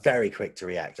hard. I'm very quick to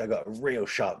react. I got a real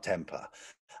sharp temper.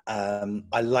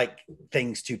 I like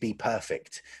things to be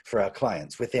perfect for our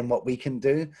clients. Within what we can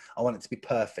do, I want it to be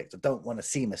perfect. I don't want to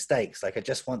see mistakes. Like, I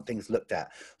just want things looked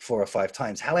at 4 or 5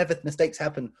 times. However, mistakes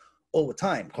happen all the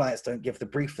time. Clients don't give the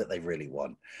brief that they really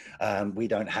want. We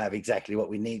don't have exactly what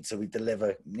we need, so we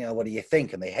deliver, you know, what do you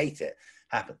think? And they hate it.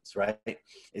 Happens, right?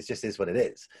 It just is what it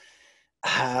is.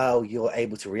 How you're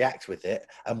able to react with it,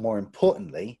 and more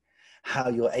importantly, how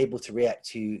you're able to react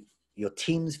to your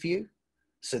team's view,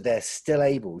 so they're still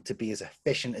able to be as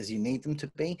efficient as you need them to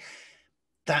be.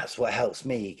 That's what helps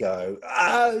me go,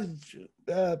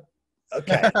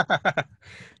 okay.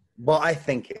 What I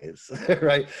think is,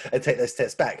 right, I take those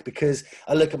steps back, because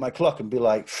I look at my clock and be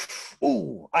like,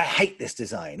 oh, I hate this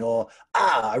design, or,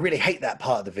 I really hate that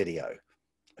part of the video.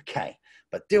 Okay,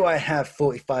 but do I have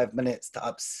 45 minutes to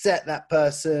upset that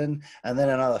person and then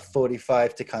another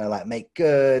 45 to kind of like make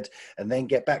good and then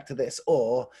get back to this?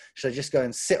 Or should I just go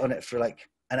and sit on it for like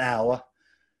an hour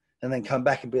and then come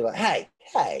back and be like, hey,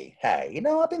 hey,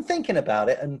 I've been thinking about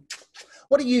it, and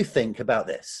what do you think about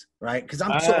this? Right? Because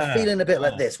I'm sort of feeling a bit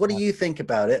like this. What do you think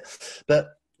about it? But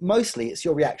mostly it's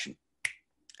your reaction.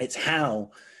 It's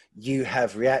how you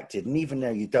have reacted. And even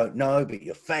though you don't know, but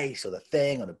your face or the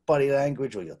thing or the body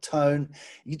language or your tone,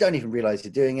 you don't even realize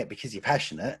you're doing it because you're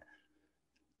passionate.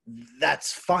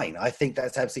 That's fine. I think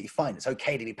that's absolutely fine. It's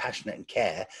okay to be passionate and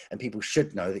care, and people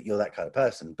should know that you're that kind of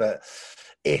person. But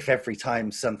if every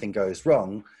time something goes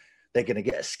wrong, they're going to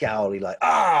get a scowly like,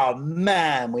 oh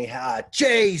man, we had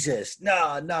Jesus.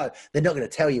 No. They're not going to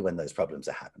tell you when those problems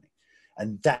are happening.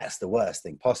 And that's the worst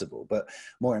thing possible. But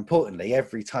more importantly,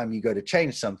 every time you go to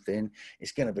change something,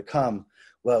 it's going to become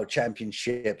world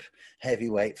championship,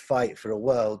 heavyweight fight for the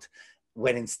world.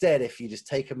 When instead, if you just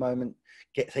take a moment,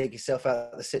 take yourself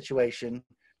out of the situation,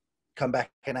 come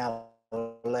back an hour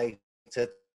later,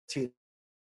 2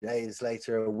 days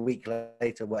later, a week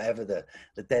later, whatever the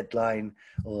deadline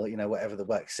or, whatever the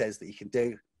work says that you can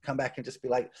do, come back and just be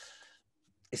like,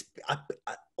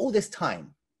 all this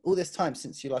time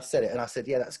since you last said it. And I said,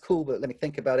 yeah, that's cool, but let me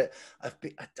think about it.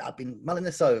 I've been mulling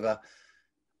this over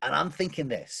and I'm thinking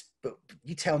this, but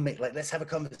you tell me, like, let's have a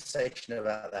conversation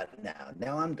about that now.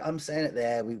 Now I'm saying it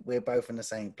there. We're both in the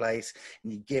same place,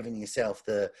 and you're giving yourself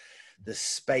the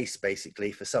space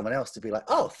basically for someone else to be like,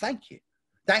 oh, thank you.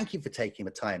 Thank you for taking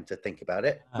the time to think about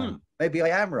it. Maybe I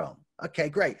am wrong. Okay,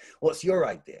 great. What's your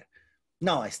idea?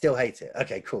 No, I still hate it.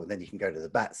 Okay, cool. And then you can go to the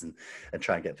bats and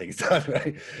try and get things done,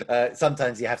 right?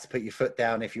 Sometimes you have to put your foot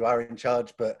down if you are in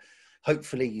charge, but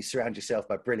hopefully you surround yourself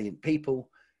by brilliant people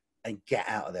and get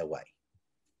out of their way.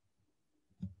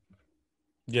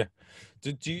 Yeah.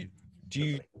 Do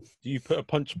you put a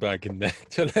punch bag in there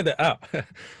to let it out?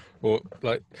 Or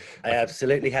like I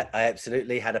absolutely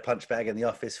had a punch bag in the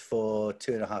office for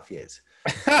 2.5 years.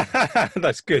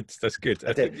 That's good.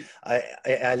 I did.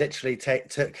 I literally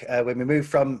took when we moved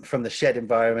from the shed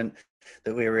environment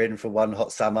that we were in for one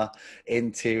hot summer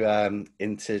into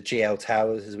GL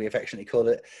Towers, as we affectionately call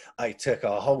it. I took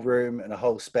a whole room and a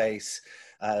whole space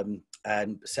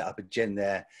and set up a gym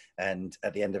there. And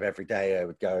at the end of every day, I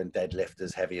would go and deadlift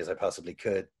as heavy as I possibly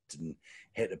could and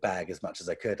hit the bag as much as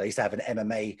I could. I used to have an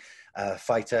MMA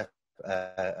fighter,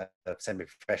 a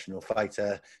semi-professional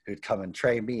fighter who'd come and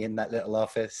train me in that little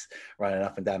office, running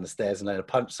up and down the stairs and then a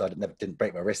punch, so I didn't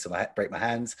break my wrists or break my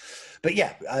hands. But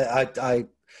yeah,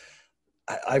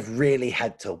 I've really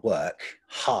had to work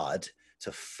hard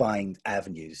to find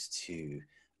avenues to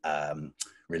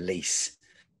release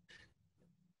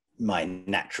my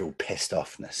natural pissed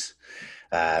offness.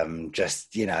 And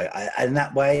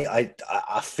that way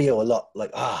I feel a lot like,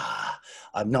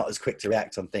 I'm not as quick to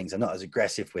react on things. I'm not as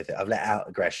aggressive with it. I've let out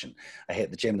aggression. I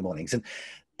hit the gym in the mornings. And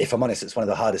if I'm honest, it's one of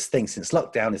the hardest things since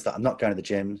lockdown is that I'm not going to the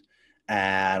gym,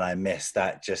 and I miss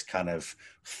that just kind of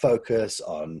focus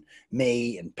on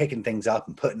me and picking things up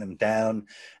and putting them down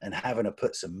and having to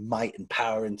put some might and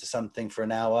power into something for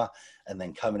an hour and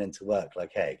then coming into work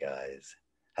like, hey guys,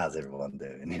 how's everyone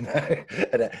doing?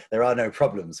 And there are no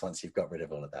problems once you've got rid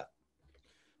of all of that.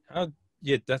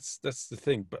 Yeah, that's the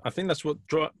thing. But I think that's what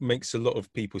makes a lot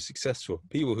of people successful.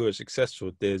 People who are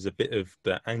successful, there's a bit of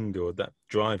that anger or that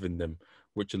drive in them,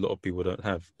 which a lot of people don't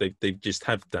have. They just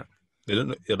have that. They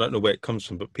don't know where it comes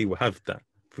from, but people have that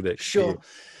for their experience.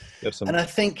 Sure. And I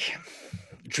think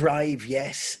drive,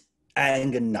 yes.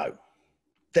 Anger, no.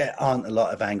 There aren't a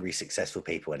lot of angry, successful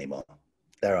people anymore.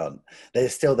 There aren't.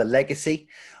 There's still the legacy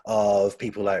of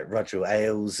people like Roger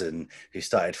Ailes and who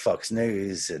started Fox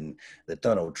News and the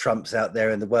Donald Trumps out there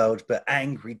in the world. But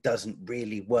angry doesn't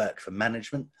really work for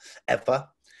management ever.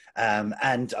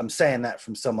 And I'm saying that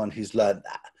from someone who's learned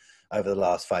that over the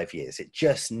last 5 years. It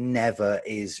just never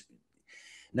is.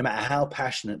 No matter how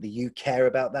passionately you care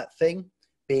about that thing,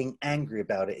 being angry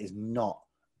about it is not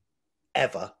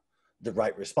ever the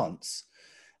right response.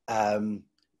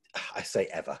 I say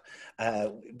ever,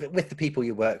 but with the people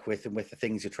you work with and with the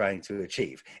things you're trying to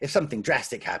achieve. If something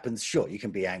drastic happens, sure, you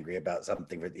can be angry about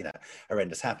something,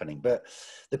 horrendous happening. But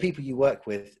the people you work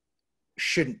with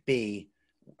shouldn't be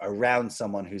around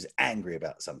someone who's angry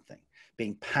about something.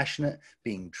 Being passionate,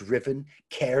 being driven,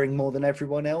 caring more than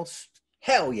everyone else.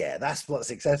 Hell yeah, that's what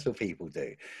successful people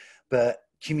do. But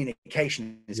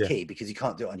communication is key because you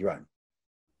can't do it on your own.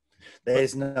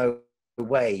 There's no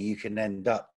way you can end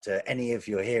up to any of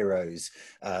your heroes'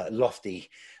 lofty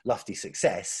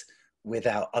success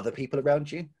without other people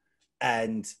around you.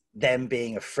 And them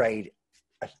being afraid,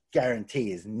 I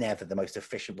guarantee, is never the most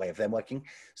efficient way of them working.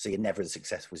 So you're never as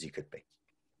successful as you could be.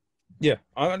 Yeah,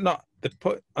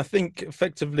 I think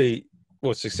effectively,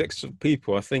 successful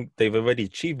people, I think they've already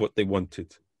achieved what they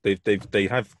wanted. They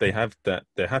have that.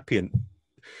 They're happy, and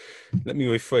let me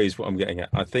rephrase what I'm getting at.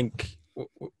 I think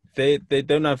they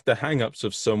don't have the hang-ups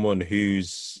of someone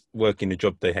who's working a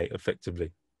job they hate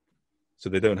effectively. So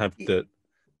they don't have the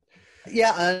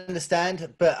Yeah, I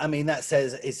understand, but I mean that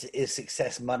says is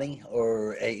success money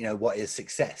or you know what is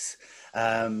success?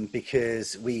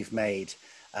 Because we've made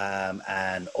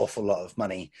an awful lot of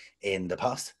money in the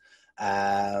past.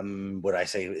 Would I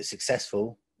say it was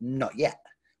successful? Not yet.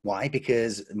 Why?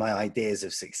 Because my ideas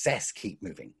of success keep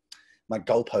moving. My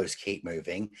goalposts keep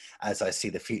moving as I see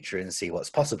the future and see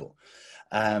what's possible.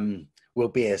 Will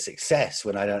be a success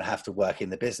when I don't have to work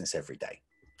in the business every day.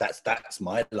 That's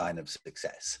my line of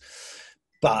success.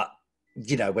 But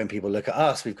you know, when people look at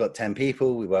us, we've got 10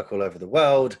 people, we work all over the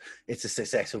world. It's a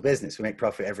successful business. We make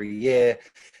profit every year.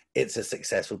 It's a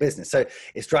successful business. So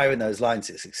it's driving those lines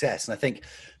to success. And I think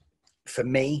for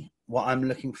me, what I'm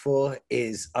looking for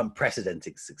is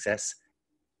unprecedented success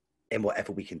in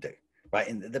whatever we can do, right?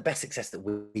 In the best success that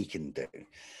we can do.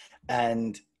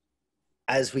 And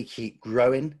as we keep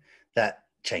growing, that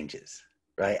changes,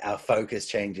 right? Our focus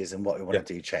changes and what we want yeah.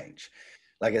 to do change.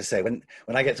 Like I say, when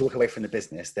I get to walk away from the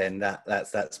business, then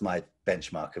that's my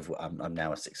benchmark of I'm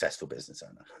now a successful business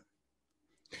owner.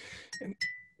 And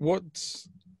what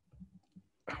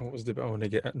was the bit I want to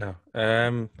get at now?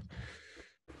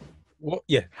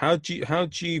 How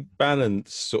do you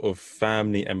balance sort of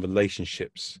family and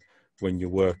relationships when you're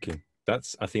working?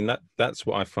 I think that's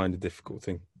what I find a difficult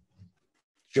thing.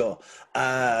 Sure.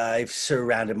 I've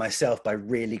surrounded myself by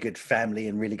really good family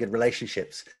and really good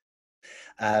relationships.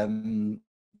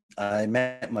 I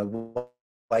met my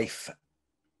wife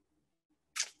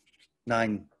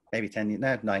 9, maybe 10 years,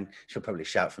 no, 9. She'll probably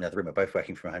shout from the other room. We're both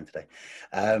working from home today.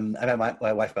 I met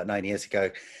my wife about 9 years ago.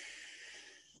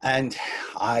 And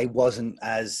I wasn't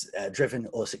as driven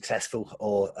or successful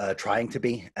or trying to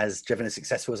be as driven and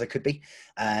successful as I could be.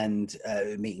 And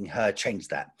meeting her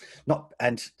changed that.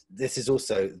 And this is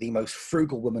also the most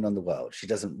frugal woman in the world. She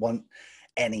doesn't want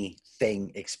anything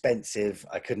expensive.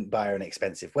 I couldn't buy her an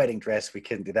expensive wedding dress. We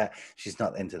couldn't do that. She's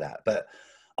not into that. But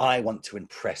I want to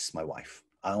impress my wife.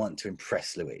 I want to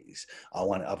impress Louise.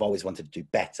 I've always wanted to do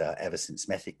better ever since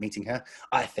meeting her.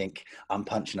 I think I'm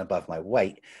punching above my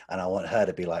weight and I want her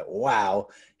to be like, wow,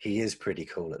 he is pretty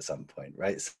cool at some point,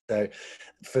 right? So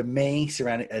for me,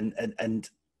 and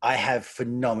I have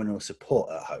phenomenal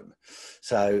support at home.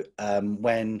 So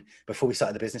before we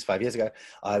started the business 5 years ago,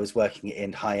 I was working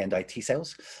in high-end IT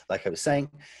sales, like I was saying,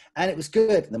 and it was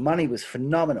good. The money was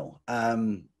phenomenal.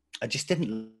 I just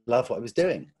didn't love what I was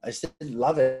doing. I just didn't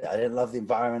love it. I didn't love the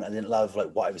environment. I didn't love like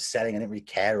what I was selling. I didn't really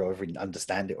care or even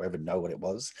understand it or even know what it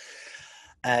was.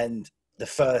 And the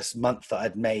first month that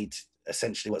I'd made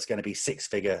essentially what's going to be a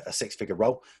six-figure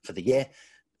role for the year,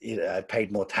 I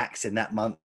paid more tax in that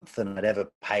month than I'd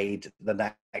ever paid than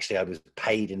that. Actually, I was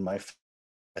paid in my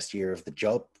first year of the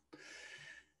job.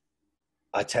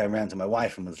 I turned around to my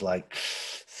wife and was like,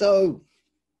 so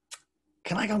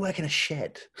can I go work in a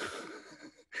shed?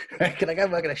 Can I go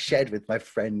work in a shed with my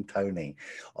friend Tony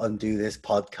and do this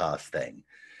podcast thing?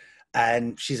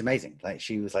 And she's amazing. Like,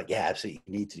 she was like, yeah, absolutely.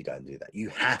 You need to go and do that. You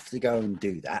have to go and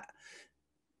do that.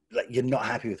 Like, you're not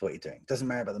happy with what you're doing. It doesn't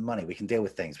matter about the money. We can deal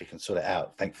with things. We can sort it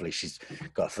out. Thankfully, she's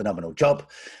got a phenomenal job.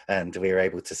 And we were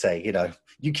able to say, you know,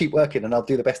 you keep working and I'll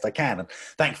do the best I can. And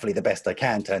thankfully, the best I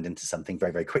can turned into something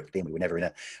very, very quickly. And we were never in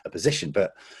a position.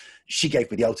 But she gave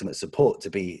me the ultimate support to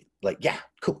be like, yeah,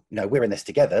 cool. You know, we're in this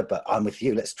together, but I'm with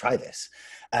you. Let's try this.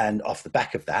 And off the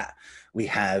back of that, we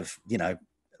have, you know,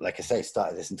 like I say,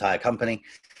 started this entire company.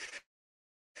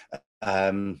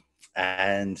 And,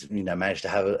 you know, managed to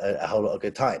have a whole lot of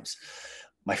good times.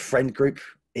 My friend group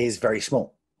is very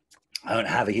small. I don't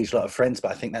have a huge lot of friends,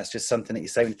 but I think that's just something that you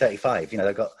say when 35. You know,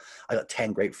 I got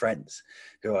 10 great friends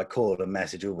who I call and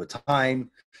message all the time.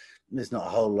 There's not a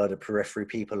whole lot of periphery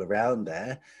people around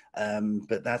there,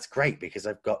 but that's great because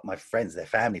I've got my friends, they're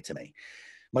family to me.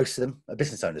 Most of them are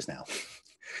business owners now.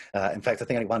 In fact, I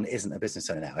think only one isn't a business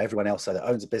owner now. Everyone else either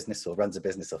owns a business or runs a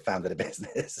business or founded a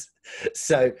business.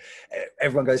 So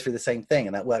everyone goes through the same thing,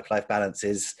 and that work-life balance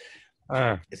is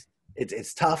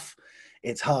it's tough,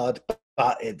 it's hard,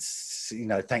 but it's, you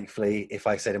know, thankfully, if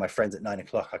I say to my friends at 9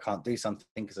 o'clock I can't do something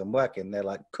because I'm working, they're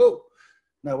like, cool,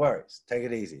 no worries, take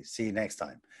it easy, see you next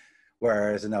time.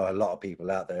 Whereas I know a lot of people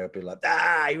out there will be like,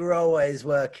 you're always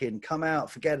working, come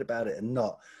out, forget about it, and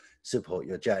not support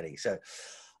your journey. So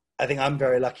I think I'm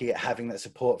very lucky at having that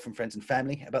support from friends and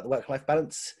family about the work-life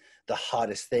balance. The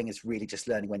hardest thing is really just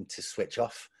learning when to switch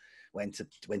off, when to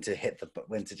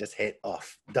just hit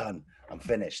off, done, I'm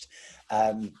finished.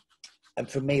 And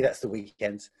for me, that's the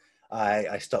weekends.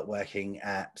 I stop working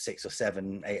at 6 or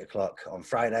 7, 8 o'clock on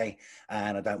Friday,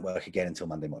 and I don't work again until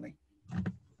Monday morning.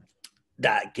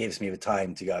 that gives me the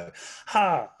time to go,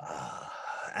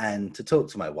 and to talk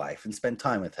to my wife and spend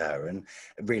time with her and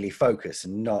really focus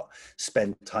and not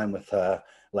spend time with her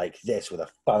like this with a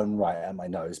phone right at my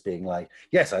nose being like,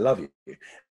 yes, I love you.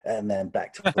 And then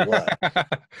back to work.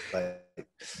 Like,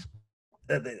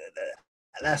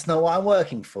 that's not what I'm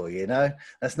working for, you know?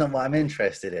 That's not what I'm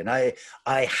interested in. I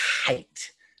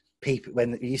hate people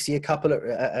when you see a couple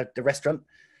at the restaurant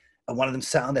and one of them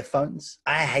sat on their phones.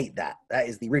 I hate that. That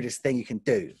is the rudest thing you can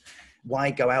do.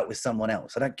 Why go out with someone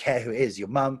else? I don't care who it is, your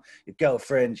mum, your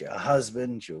girlfriend, your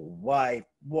husband, your wife,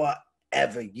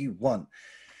 whatever you want.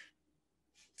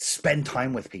 Spend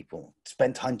time with people.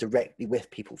 Spend time directly with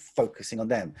people, focusing on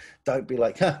them. Don't be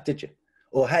like, did you?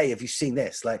 Or, hey, have you seen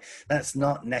this? Like, that's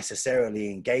not necessarily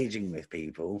engaging with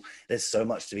people. There's so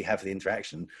much to be had for the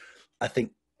interaction. I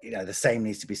think, the same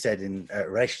needs to be said in a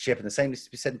relationship, and the same needs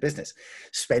to be said in business.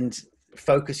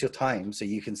 Focus your time so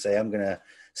you can say, I'm going to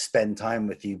spend time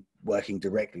with you, working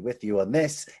directly with you on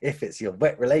this, if it's your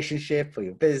relationship or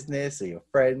your business or your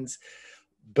friends.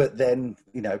 But then,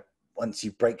 once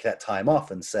you break that time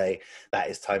off and say, that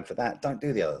is time for that, don't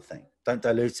do the other thing. Don't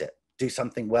dilute it. Do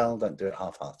something well, don't do it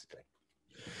half-heartedly.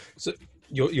 So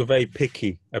you're very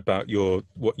picky about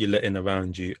what you're letting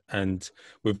around you, and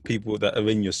with people that are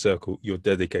in your circle, you're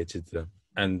dedicated to them.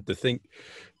 And the thing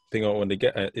I want to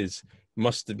get at is,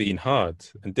 must have been hard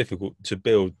and difficult to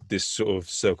build this sort of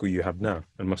circle you have now,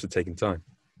 and must have taken time.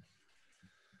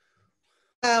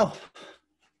 Well,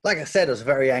 like I said, I was a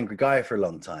very angry guy for a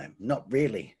long time. Not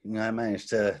really. I managed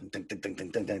to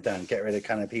get rid of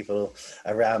kind of people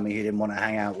around me who didn't want to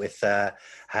hang out with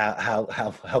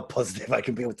how positive I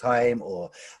can be with time, or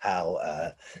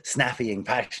how snappy and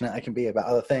passionate I can be about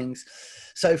other things.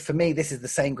 So for me, this is the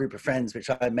same group of friends which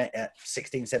I met at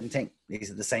 16, 17. These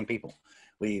are the same people.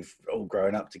 We've all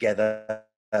grown up together.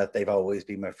 They've always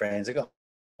been my friends. I got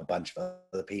a bunch of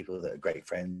other people that are great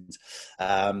friends.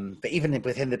 But even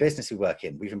within the business we work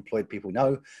in, we've employed people we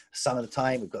know some of the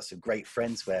time. We've got some great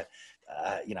friends where,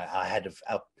 our head of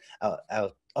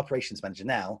our operations manager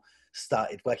now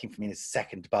started working for me in his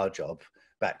second bar job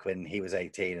back when he was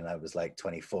 18 and I was like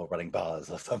 24 running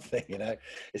bars or something.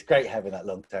 It's great having that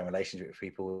long-term relationship with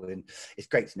people, and it's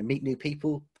great to meet new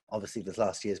people. Obviously this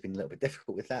last year has been a little bit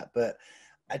difficult with that, but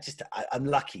I'm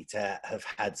lucky to have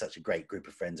had such a great group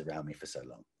of friends around me for so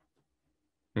long.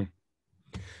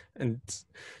 And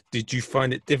did you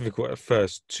find it difficult at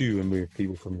first to remove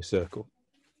people from your circle?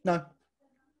 No,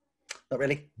 not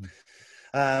really.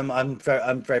 I'm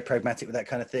very pragmatic with that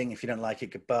kind of thing. If you don't like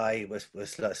it, goodbye.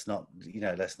 Let's not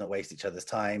waste each other's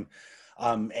time.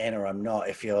 I'm in or I'm not.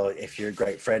 If you're a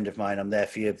great friend of mine, I'm there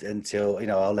for you until,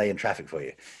 I'll lay in traffic for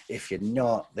you. If you're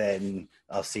not, then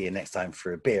I'll see you next time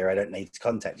for a beer. I don't need to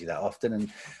contact you that often. And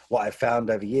what I've found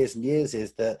over years and years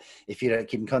is that if you don't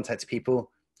keep in contact with people,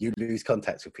 you lose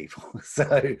contact with people.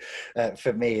 So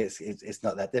for me, it's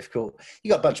not that difficult.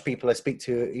 You got a bunch of people I speak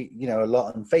to, a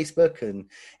lot on Facebook and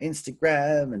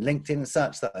Instagram and LinkedIn and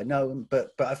such that I know,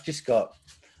 but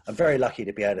I'm very lucky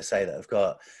to be able to say that I've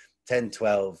got 10,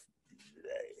 12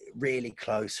 really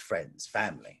close friends,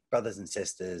 family, brothers and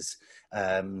sisters,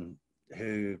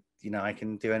 who, I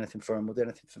can do anything for them, will do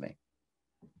anything for me.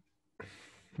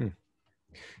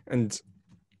 And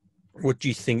what do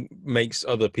you think makes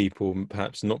other people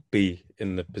perhaps not be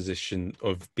in the position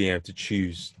of being able to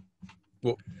choose?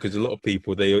 Because a lot of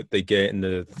people, they get in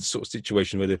the sort of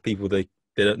situation where they're people they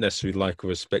don't necessarily like or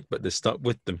respect, but they're stuck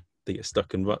with them. They get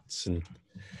stuck in ruts. And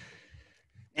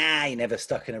you're never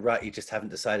stuck in a rut. You just haven't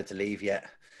decided to leave yet.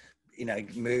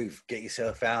 Move, get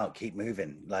yourself out, keep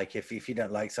moving. Like if you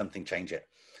don't like something, change it.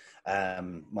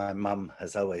 My mum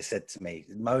has always said to me,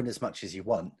 moan as much as you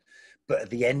want, but at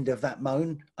the end of that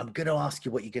moan, I'm going to ask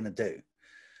you what you're going to do.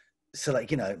 So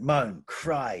moan,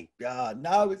 cry.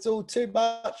 No, it's all too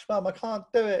much, Mum. I can't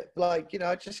do it.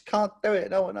 I just can't do it.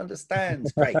 No one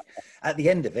understands. Great. At the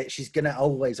end of it, she's going to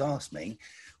always ask me,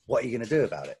 what are you going to do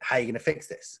about it? How are you going to fix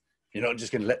this? You're not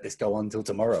just going to let this go on till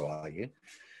tomorrow, are you?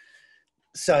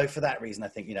 So for that reason, I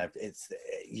think,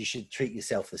 you should treat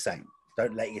yourself the same.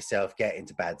 Don't let yourself get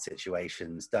into bad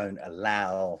situations. Don't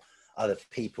allow other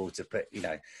people to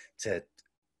to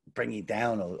bring you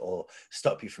down or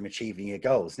stop you from achieving your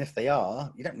goals. And if they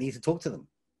are, you don't need to talk to them.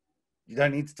 You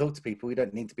don't need to talk to people. You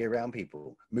don't need to be around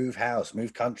people. Move house,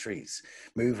 move countries,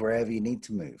 move wherever you need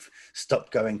to move.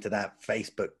 Stop going to that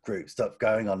Facebook group. Stop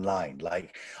going online.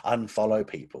 Unfollow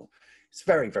people. It's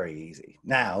very, very easy.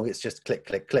 Now it's just click,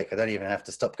 click, click. I don't even have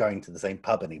to stop going to the same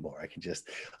pub anymore. I can just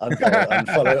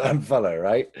unfollow,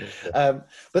 right? But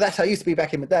that's how it used to be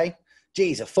back in the day.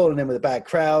 Geez, I've fallen in with a bad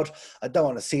crowd. I don't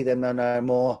want to see them no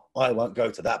more. I won't go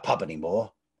to that pub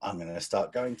anymore. I'm going to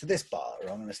start going to this bar, or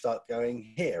I'm going to start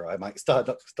going here. I might stop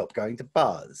going to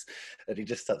bars, and you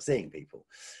just start seeing people.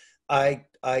 I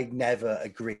never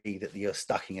agree that you're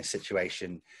stuck in a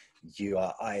situation. You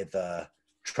are either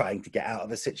trying to get out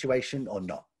of a situation or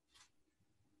not.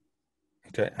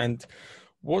 Okay, and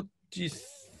what do you?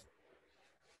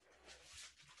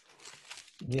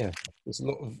 Yeah, there's a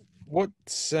lot of what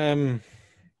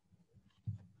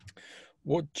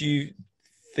do you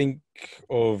think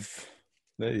of?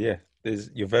 Yeah,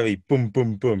 you're very boom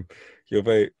boom boom. You're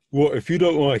very what if you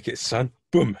don't like it, son?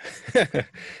 Boom.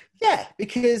 Yeah,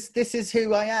 because this is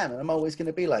who I am, and I'm always going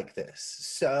to be like this.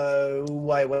 So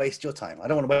why waste your time? I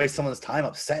don't want to waste someone's time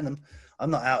upsetting them.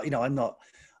 I'm not out. I'm not.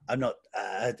 I'm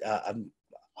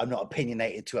not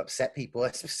opinionated to upset people. I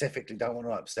specifically don't want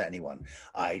to upset anyone.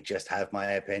 I just have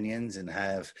my opinions and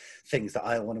have things that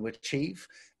I want to achieve.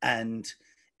 And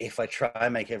if I try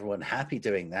and make everyone happy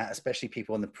doing that, especially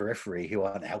people on the periphery who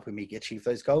aren't helping me achieve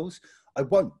those goals, I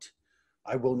won't.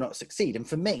 I will not succeed. And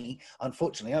for me,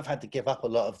 unfortunately, I've had to give up a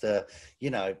lot of the,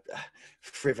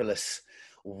 frivolous,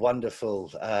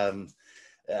 wonderful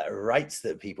rights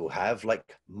that people have,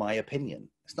 like my opinion.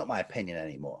 It's not my opinion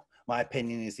anymore. My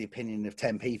opinion is the opinion of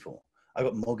 10 people. I've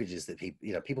got mortgages that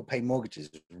people pay mortgages,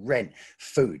 rent,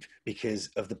 food because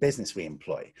of the business we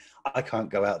employ. I can't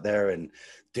go out there and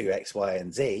do X, Y,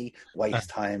 and Z, waste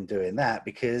time doing that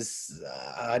because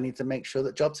I need to make sure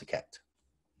that jobs are kept.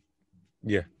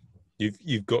 Yeah.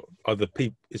 You've got other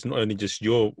people. It's not only just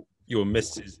your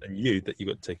missus and you that you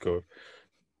got to take care of.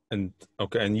 And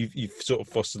okay, and you've sort of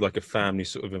fostered like a family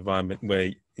sort of environment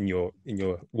where in your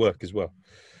work as well.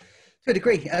 To a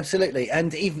degree, absolutely.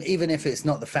 And even if it's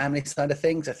not the family side of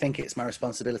things, I think it's my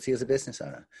responsibility as a business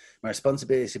owner. My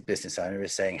responsibility as a business owner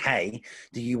is saying, hey,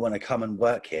 do you want to come and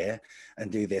work here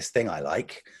and do this thing I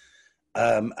like?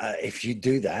 If you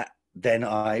do that, then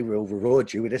I will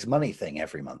reward you with this money thing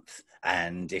every month.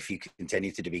 And if you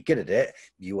continue to be good at it,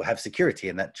 you will have security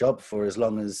in that job for as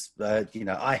long as,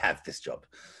 I have this job.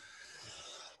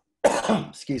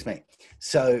 Excuse me.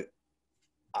 So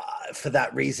for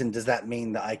that reason, does that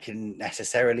mean that I can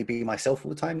necessarily be myself all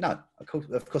the time? No,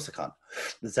 of course I can't.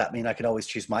 Does that mean I can always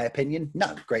choose my opinion?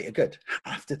 No, greater good. I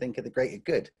have to think of the greater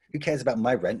good. Who cares about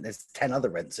my rent? There's 10 other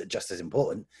rents that are just as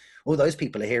important. All those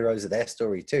people are heroes of their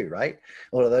story too, right?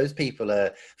 All of those people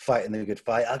are fighting the good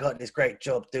fight. I got this great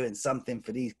job doing something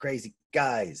for these crazy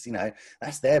guys.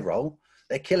 That's their role.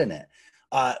 They're killing it.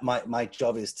 My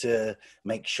job is to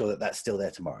make sure that that's still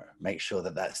there tomorrow, make sure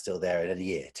that that's still there in a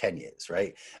year, 10 years,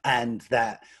 right? And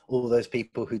that all those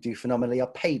people who do phenomenally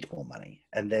are paid more money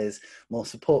and there's more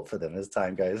support for them as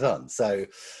time goes on. So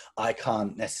I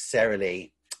can't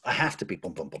necessarily, I have to be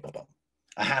boom, boom, boom, boom, boom.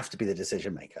 I have to be the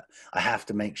decision maker. I have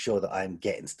to make sure that I'm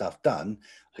getting stuff done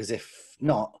because if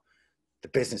not, the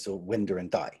business will wither and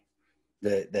die.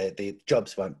 The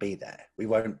jobs won't be there. We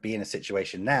won't be in a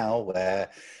situation now where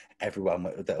everyone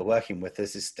that are working with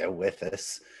us is still with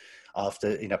us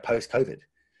after, post-COVID.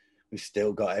 We've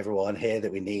still got everyone here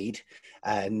that we need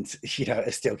and,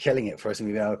 are still killing it for us and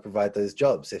we've been able to provide those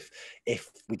jobs.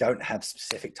 If we don't have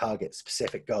specific targets,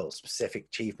 specific goals, specific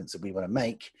achievements that we want to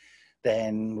make,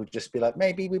 then we'll just be like,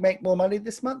 maybe we make more money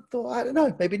this month or I don't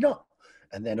know, maybe not.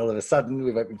 And then all of a sudden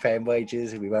we won't be paying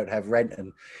wages and we won't have rent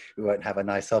and we won't have a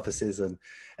nice offices and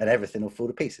everything will fall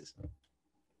to pieces.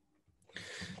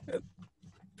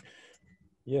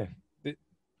 Yeah,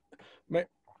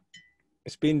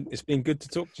 it's been good to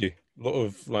talk to you. A lot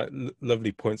of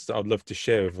lovely points that I'd love to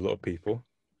share with a lot of people.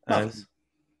 Nice.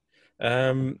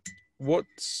 And what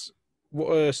is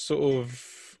sort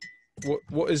of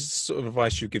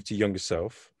advice you give to younger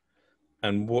self,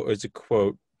 and what is a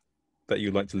quote that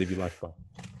you'd like to live your life by?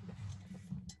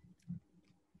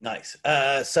 Nice.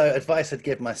 So advice I'd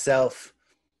give myself,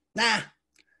 I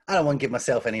don't want to give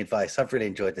myself any advice. I've really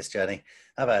enjoyed this journey.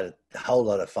 I've had a whole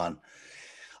lot of fun.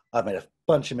 I've made a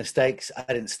bunch of mistakes. I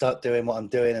didn't start doing what I'm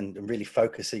doing and really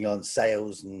focusing on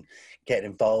sales and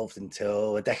getting involved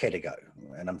until a decade ago.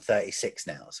 And I'm 36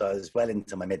 now. So I was well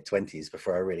into my mid-20s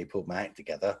before I really pulled my act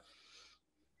together.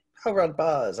 I run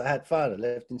bars. I had fun. I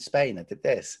lived in Spain. I did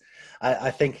this.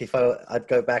 I think if I'd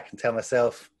go back and tell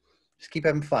myself, just keep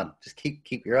having fun. Just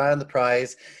keep your eye on the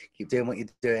prize. Keep doing what you're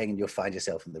doing and you'll find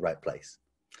yourself in the right place.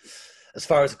 As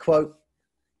far as a quote,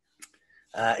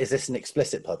 is this an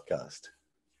explicit podcast?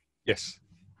 Yes.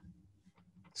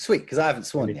 Sweet, because I haven't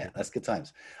sworn yet. That's good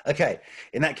times. Okay,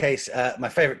 in that case, my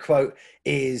favorite quote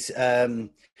is, you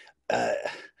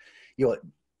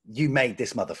made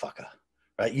this motherfucker,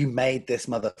 right? You made this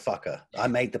motherfucker. I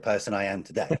made the person I am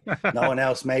today. No one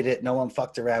else made it. No one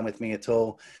fucked around with me at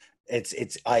all.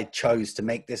 It's I chose to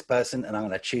make this person, and I'm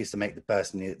going to choose to make the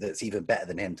person that's even better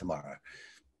than him tomorrow.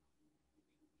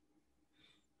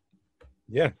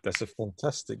 Yeah, that's a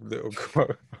fantastic little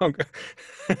quote.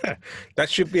 That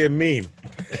should be a meme.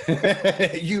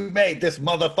 You made this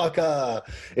motherfucker.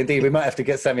 Indeed, we might have to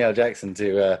get Samuel L. Jackson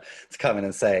to come in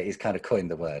and say it. He's kind of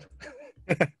coined the word.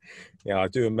 Yeah, I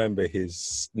do remember his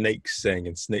snakes saying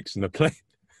and snakes on the plane.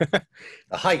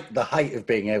 The height of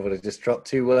being able to just drop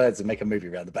 2 words and make a movie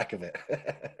around the back of it.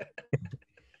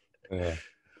 Yeah,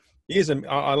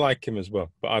 I like him as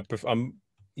well, but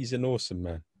he's an awesome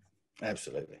man.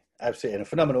 Absolutely, and a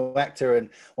phenomenal actor, and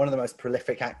one of the most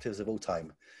prolific actors of all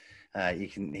time.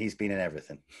 He's been in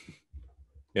everything.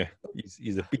 Yeah,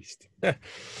 he's a beast.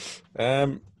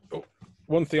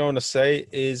 One thing I want to say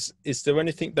is there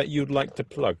anything that you'd like to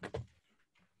plug?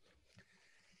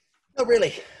 Not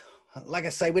really. Like I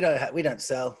say, we don't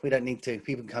sell. We don't need to.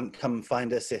 People come and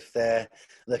find us if they're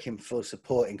looking for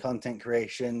support in content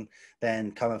creation.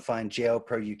 Then come and find GL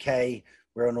Pro UK.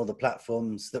 We're on all the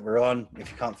platforms that we're on.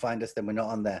 If you can't find us, then we're not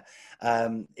on there.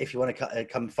 If you want to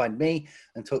come find me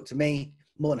and talk to me,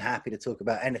 more than happy to talk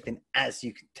about anything. As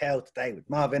you can tell today with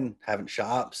Marvin, haven't shut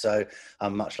up, so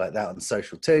I'm much like that on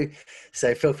social too.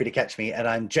 So feel free to catch me, and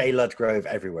I'm Jay Ludgrove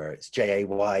everywhere. It's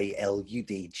JayLudgrove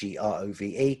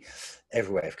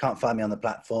everywhere. If you can't find me on the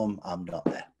platform, I'm not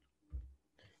there.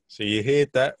 So you hear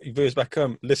that, viewers back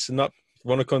home, listen up. If you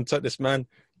want to contact this man,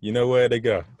 you know where to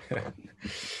go.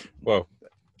 Well,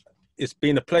 it's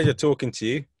been a pleasure talking to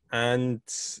you, and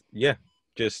yeah,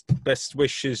 just best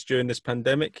wishes during this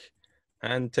pandemic,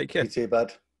 and take care. You too,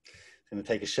 bud. I'm going to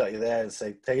take a shot of you there and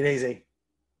say, take it easy.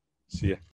 See ya.